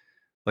like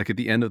at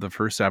the end of the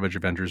first Savage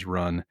Avengers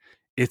run,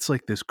 it's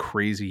like this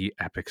crazy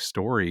epic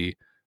story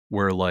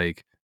where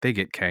like they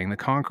get Kang the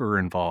Conqueror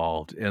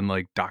involved, and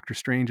like Doctor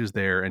Strange is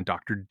there, and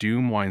Doctor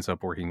Doom winds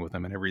up working with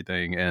them and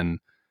everything. And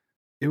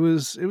it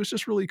was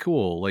just really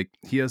cool. Like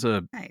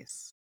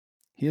Nice.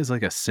 he has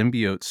like a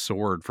symbiote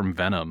sword from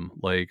Venom,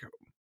 like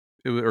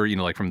or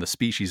like from the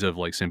species of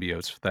like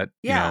symbiotes that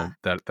Yeah.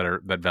 that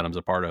Venom's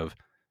a part of.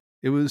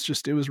 It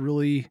was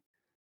really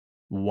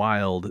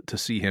wild to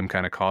see him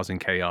kind of causing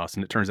chaos,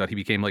 and it turns out he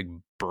became like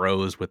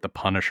bros with the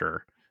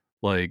Punisher.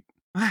 Like,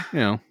 you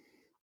know,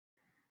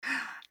 yeah.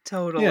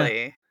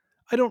 Totally.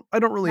 I don't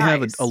really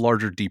have a Nice.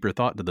 larger, deeper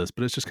thought to this,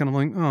 but it's just kind of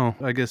like, oh,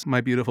 I guess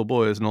my beautiful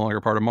boy is no longer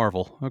part of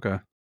Marvel. Okay.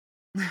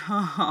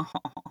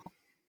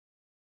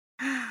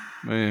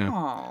 Yeah.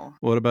 Oh,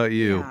 What about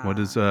you?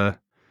 yeah.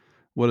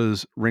 What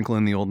is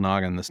wrinkling the old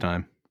noggin this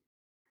time?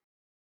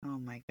 Oh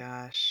my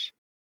gosh.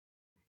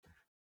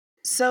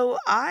 So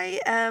I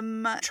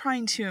am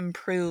trying to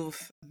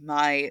improve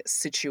my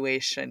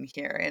situation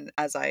here, and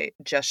as I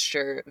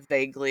gesture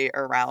vaguely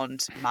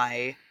around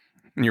my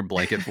Your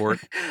blanket fort,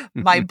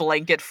 my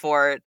blanket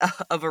fort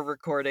of a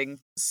recording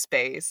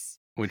space.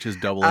 which is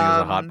doubling as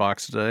a hot Um,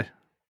 box today.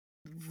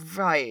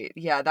 right,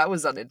 yeah, that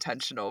was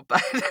unintentional,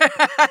 but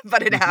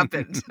but it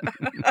happened.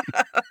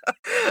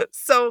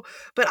 So,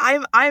 but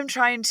I'm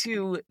trying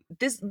to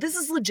this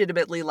is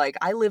legitimately like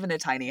I live in a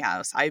tiny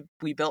house.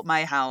 We built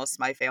my house,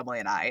 my family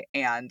and I,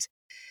 and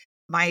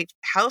my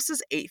house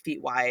is 8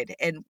 feet wide,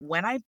 and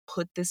when I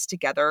put this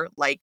together,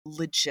 like,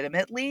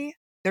 legitimately,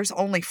 there's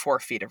only 4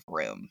 feet of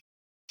room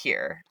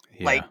here,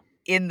 like, Yeah.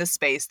 in the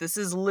space. This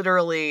is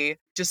literally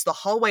just the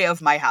hallway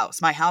of my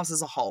house. My house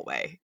is a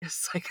hallway.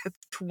 It's like a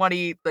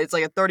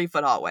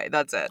 30-foot hallway,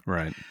 that's it.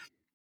 Right.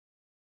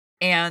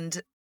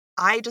 And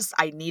I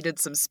needed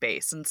some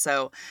space, and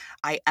so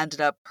I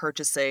ended up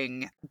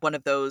purchasing one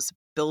of those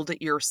build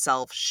it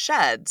yourself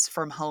sheds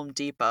from Home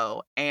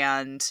Depot,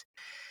 and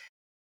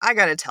I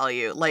gotta tell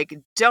you, like,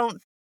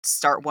 don't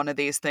start one of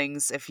these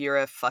things if you're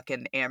a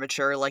fucking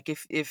amateur. Like,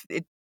 if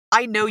it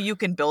I know you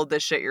can build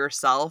this shit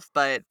yourself,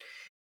 but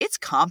it's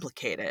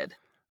complicated.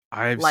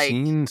 I've Like,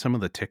 seen some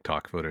of the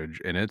TikTok footage,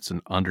 and it's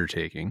an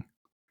undertaking.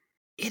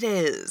 it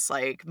is.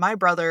 Like, my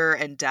brother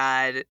and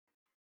dad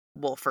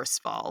well, first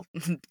of all,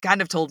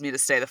 kind of told me to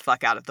stay the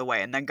fuck out of the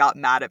way and then got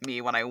mad at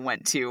me when I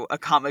went to a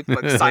comic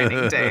book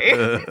signing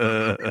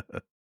day.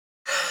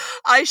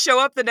 I show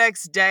up the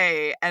next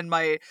day and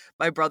my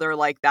brother,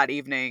 like, that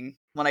evening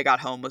when I got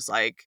home was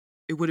like,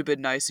 "It would have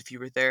been nice if you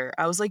were there."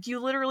 I was like, "You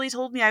literally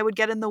told me I would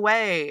get in the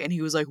way." And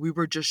he was like, "We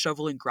were just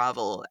shoveling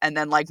gravel." And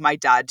then, like, my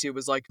dad too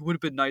was like, "It would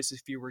have been nice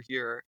if you were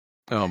here."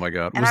 Oh my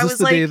god. And Was I this was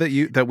the day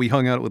like, that we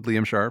hung out with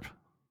Liam Sharp?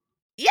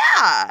 "Yeah."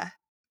 I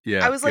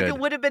Yeah, was like, "It good.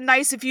 would have been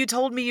nice if you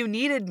told me you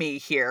needed me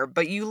here,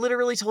 but you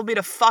literally told me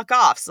to fuck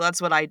off." So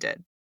that's what I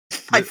did.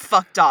 I Th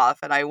fucked off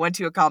and I went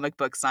to a comic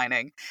book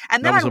signing.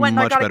 And That then I was a went and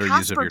I much got a better use of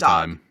Casper your dog.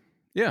 time.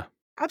 Yeah.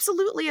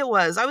 Absolutely it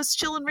was. I was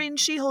chilling reading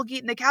She-Hulk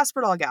eating a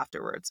Casper dog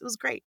afterwards. It was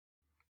great.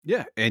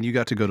 Yeah, and you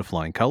got to go to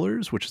Flying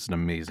Colors, which is an I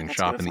amazing got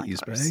to go to shop in Flying the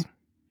East Bay. Colors.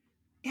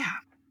 Yeah.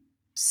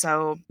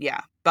 So,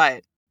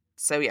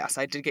 yes,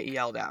 I did get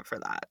yelled at for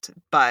that.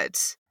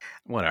 But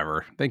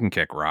Whatever. They can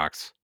kick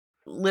rocks.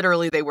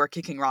 literally they were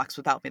kicking rocks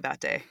without me that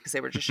day because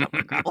they were just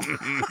shoveling gravel.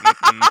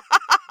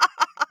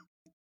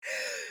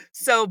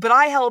 So, but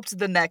I helped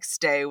the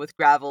next day with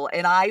gravel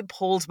and I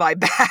pulled my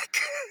back.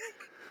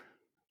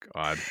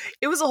 God.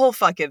 It was a whole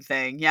fucking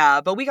thing,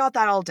 yeah, but we got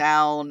that all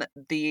down.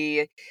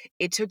 It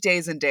took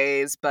days and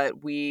days,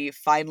 but we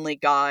finally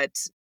got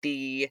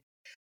the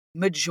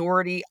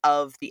majority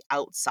of the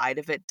outside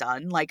of it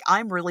done. Like,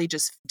 I'm really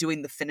just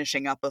doing the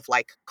finishing up of,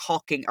 like,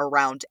 caulking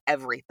around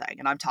everything,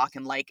 and I'm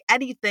talking, like,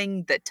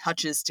 anything that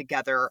touches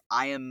together,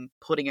 I am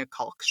putting a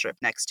caulk strip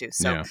next to,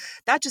 so Yeah.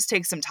 that just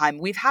takes some time.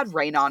 We've had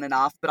rain on and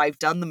off, but I've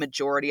done the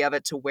majority of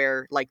it to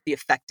where, like, the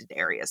affected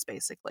areas,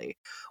 basically,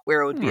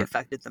 where it would be Alright.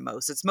 affected the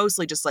most. It's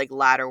mostly just, like,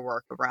 ladder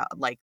work around,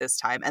 like, this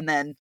time, and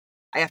then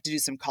I have to do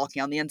some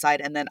caulking on the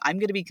inside, and then I'm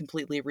gonna be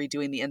completely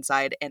redoing the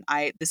inside, and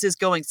this is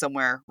going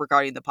somewhere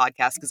regarding the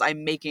podcast because 'cause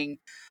I'm making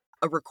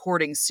a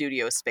recording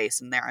studio space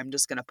in there. I'm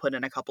just gonna put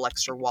in a couple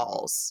extra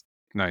walls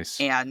Nice.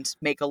 and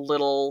make a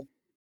little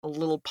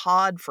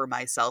pod for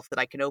myself that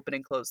I can open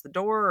and close the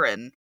door,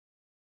 and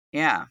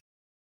yeah.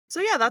 So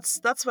yeah, that's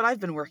what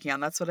I've been working on.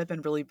 That's what I've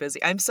been really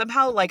busy. I'm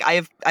somehow like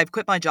I've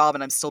quit my job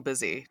and I'm still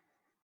busy.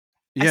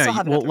 I Yeah, still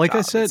have well, another like I job.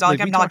 It's said, not like like,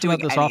 I'm we not talked about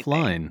doing this anything.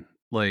 offline.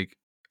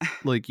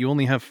 Like, you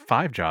only have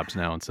 5 jobs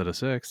now instead of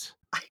 6.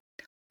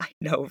 I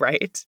know,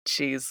 right?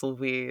 Jeez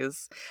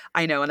Louise.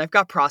 I know, and I've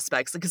got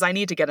prospects because I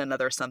need to get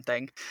another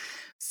something.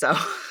 So,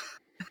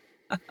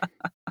 It's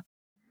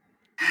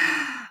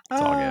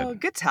all good. oh,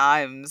 good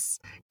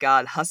times.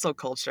 God, hustle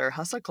culture.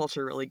 Hustle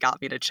culture really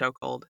got me to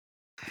chokehold.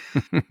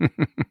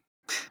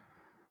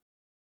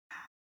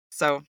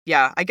 So,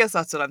 yeah, I guess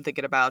that's what I'm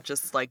thinking about,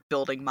 just like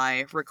building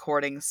my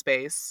recording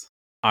space.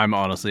 I'm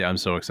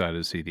so excited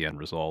to see the end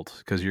result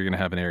because you're gonna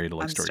have an area to,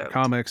 like, I'm store your stoked.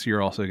 comics.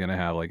 You're also gonna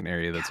have, like, an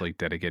area Yeah, that's, like,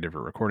 dedicated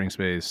for recording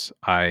space.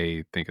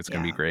 I think it's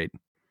gonna be yeah. great.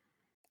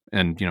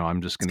 And,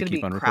 I'm just It's gonna gonna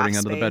keep be on recording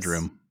craft out of the space.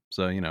 bedroom.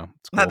 So,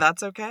 it's cool.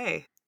 That's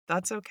okay.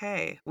 That's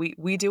okay.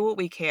 We do what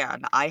we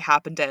can. I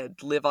happen to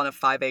live on a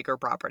 5-acre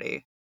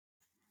property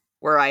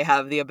where I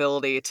have the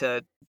ability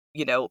to,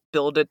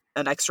 build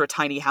an extra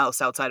tiny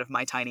house outside of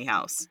my tiny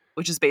house,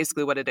 which is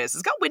basically what it is.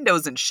 It's got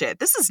windows and shit.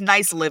 This is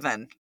nice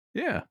living.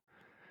 Yeah.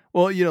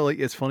 Well, like,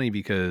 it's funny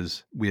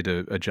because we had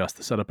to adjust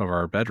the setup of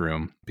our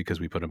bedroom because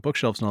we put in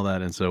bookshelves and all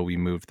that, and so we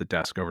moved the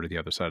desk over to the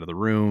other side of the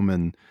room,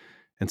 and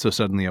so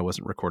suddenly I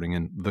wasn't recording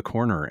in the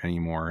corner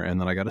anymore,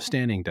 and then I got a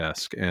standing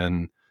desk,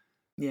 and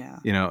Yeah.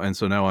 and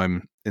so now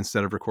I'm,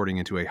 instead of recording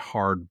into a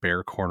hard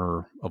bare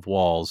corner of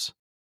walls,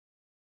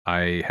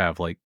 I have,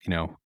 like,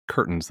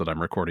 curtains that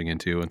I'm recording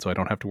into, and so I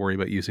don't have to worry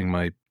about using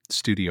my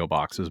studio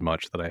box as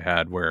much that I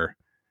had, where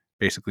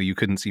basically you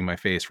couldn't see my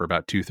face for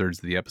about 2/3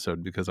 of the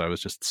episode because I was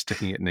just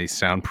sticking it in a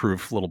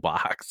soundproof little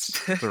box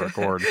to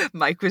record.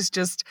 Mike was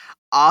just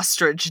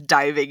ostrich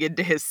diving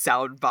into his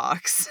sound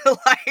box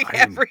like I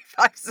mean, every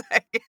 5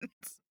 seconds.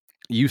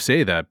 you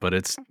say that, but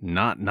it's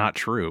not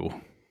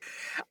true.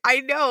 I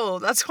know.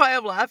 That's why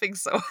I'm laughing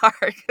so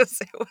hard because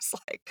it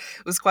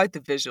was quite the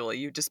visual.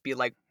 You'd just be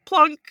like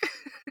plunk.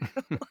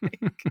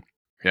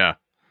 Yeah.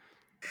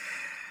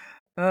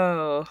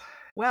 Oh,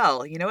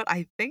 well, you know what?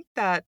 I think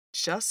that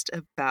just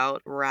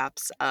about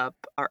wraps up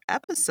our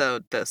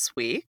episode this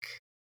week.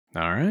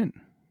 All right.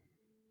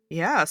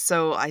 Yeah,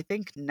 so I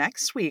think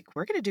next week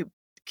we're going to do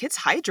kids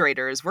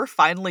hydrators. We're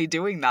finally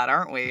doing that,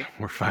 aren't we?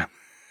 We're fine.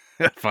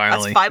 That's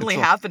Finally. finally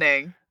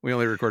happening. We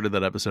only recorded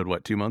that episode,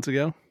 what, 2 months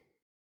ago?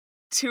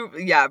 Two,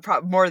 yeah,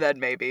 more than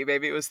maybe.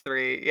 Maybe it was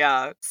 3.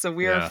 Yeah. So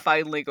we are Yeah.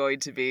 finally going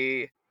to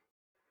be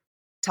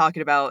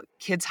talking about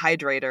kids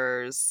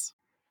hydrators,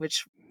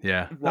 which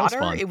Yeah. That was water,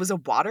 fun. it was a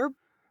water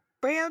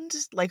brand,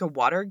 like a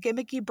water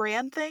gimmicky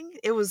brand thing.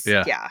 It was,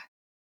 Yeah. yeah.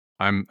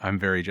 I'm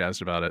very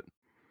jazzed about it.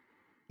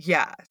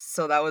 Yeah,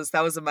 so that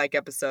was a Mike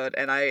episode,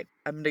 and I'm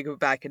gonna go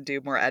back and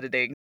do more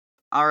editing.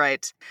 All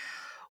right.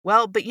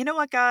 Well, but you know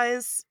what,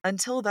 guys?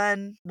 Until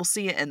then, we'll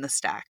see you in the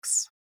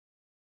stacks.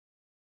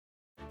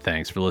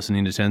 Thanks for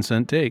listening to 10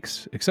 Cent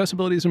Takes.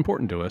 Accessibility is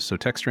important to us, so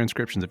text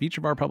transcriptions of each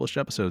of our published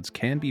episodes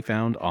can be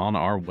found on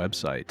our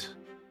website.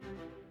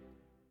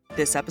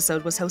 This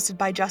episode was hosted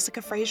by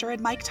Jessica Frazier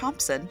and Mike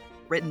Thompson,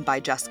 written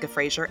by Jessica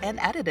Frazier and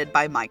edited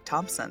by Mike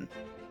Thompson.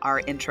 Our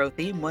intro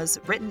theme was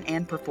written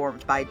and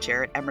performed by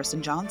Jarrett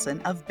Emerson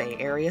Johnson of Bay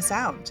Area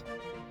Sound.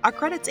 Our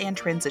credits and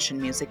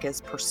transition music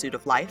is Pursuit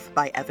of Life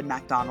by Evan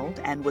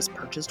MacDonald and was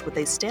purchased with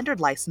a standard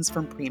license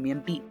from Premium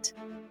Beat.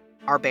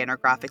 Our banner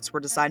graphics were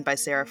designed by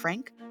Sarah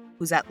Frank,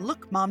 who's at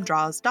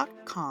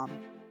lookmomdraws.com.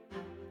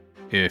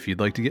 If you'd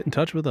like to get in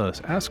touch with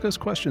us, ask us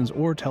questions,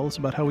 or tell us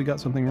about how we got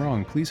something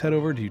wrong, please head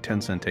over to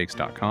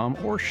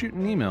 10centtakes.com or shoot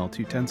an email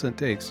to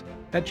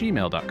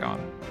 10centtakes@gmail.com.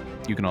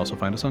 You can also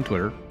find us on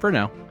Twitter, for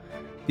now.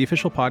 The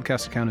official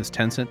podcast account is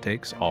 10 Cent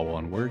Takes, all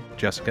one word.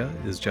 Jessica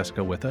is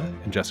Jessica with a,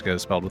 and Jessica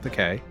is spelled with a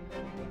K.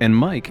 And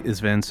Mike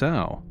is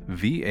Vansau,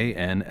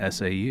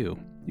 Vansau.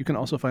 You can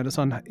also find us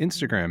on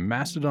Instagram,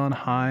 Mastodon,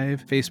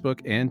 Hive,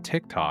 Facebook, and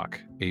TikTok.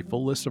 A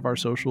full list of our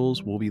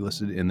socials will be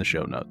listed in the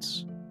show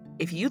notes.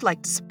 If you'd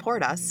like to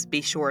support us,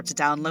 be sure to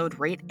download,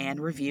 rate, and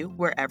review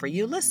wherever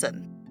you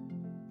listen.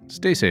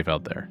 Stay safe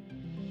out there.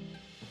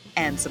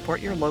 And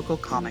support your local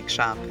comic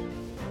shop.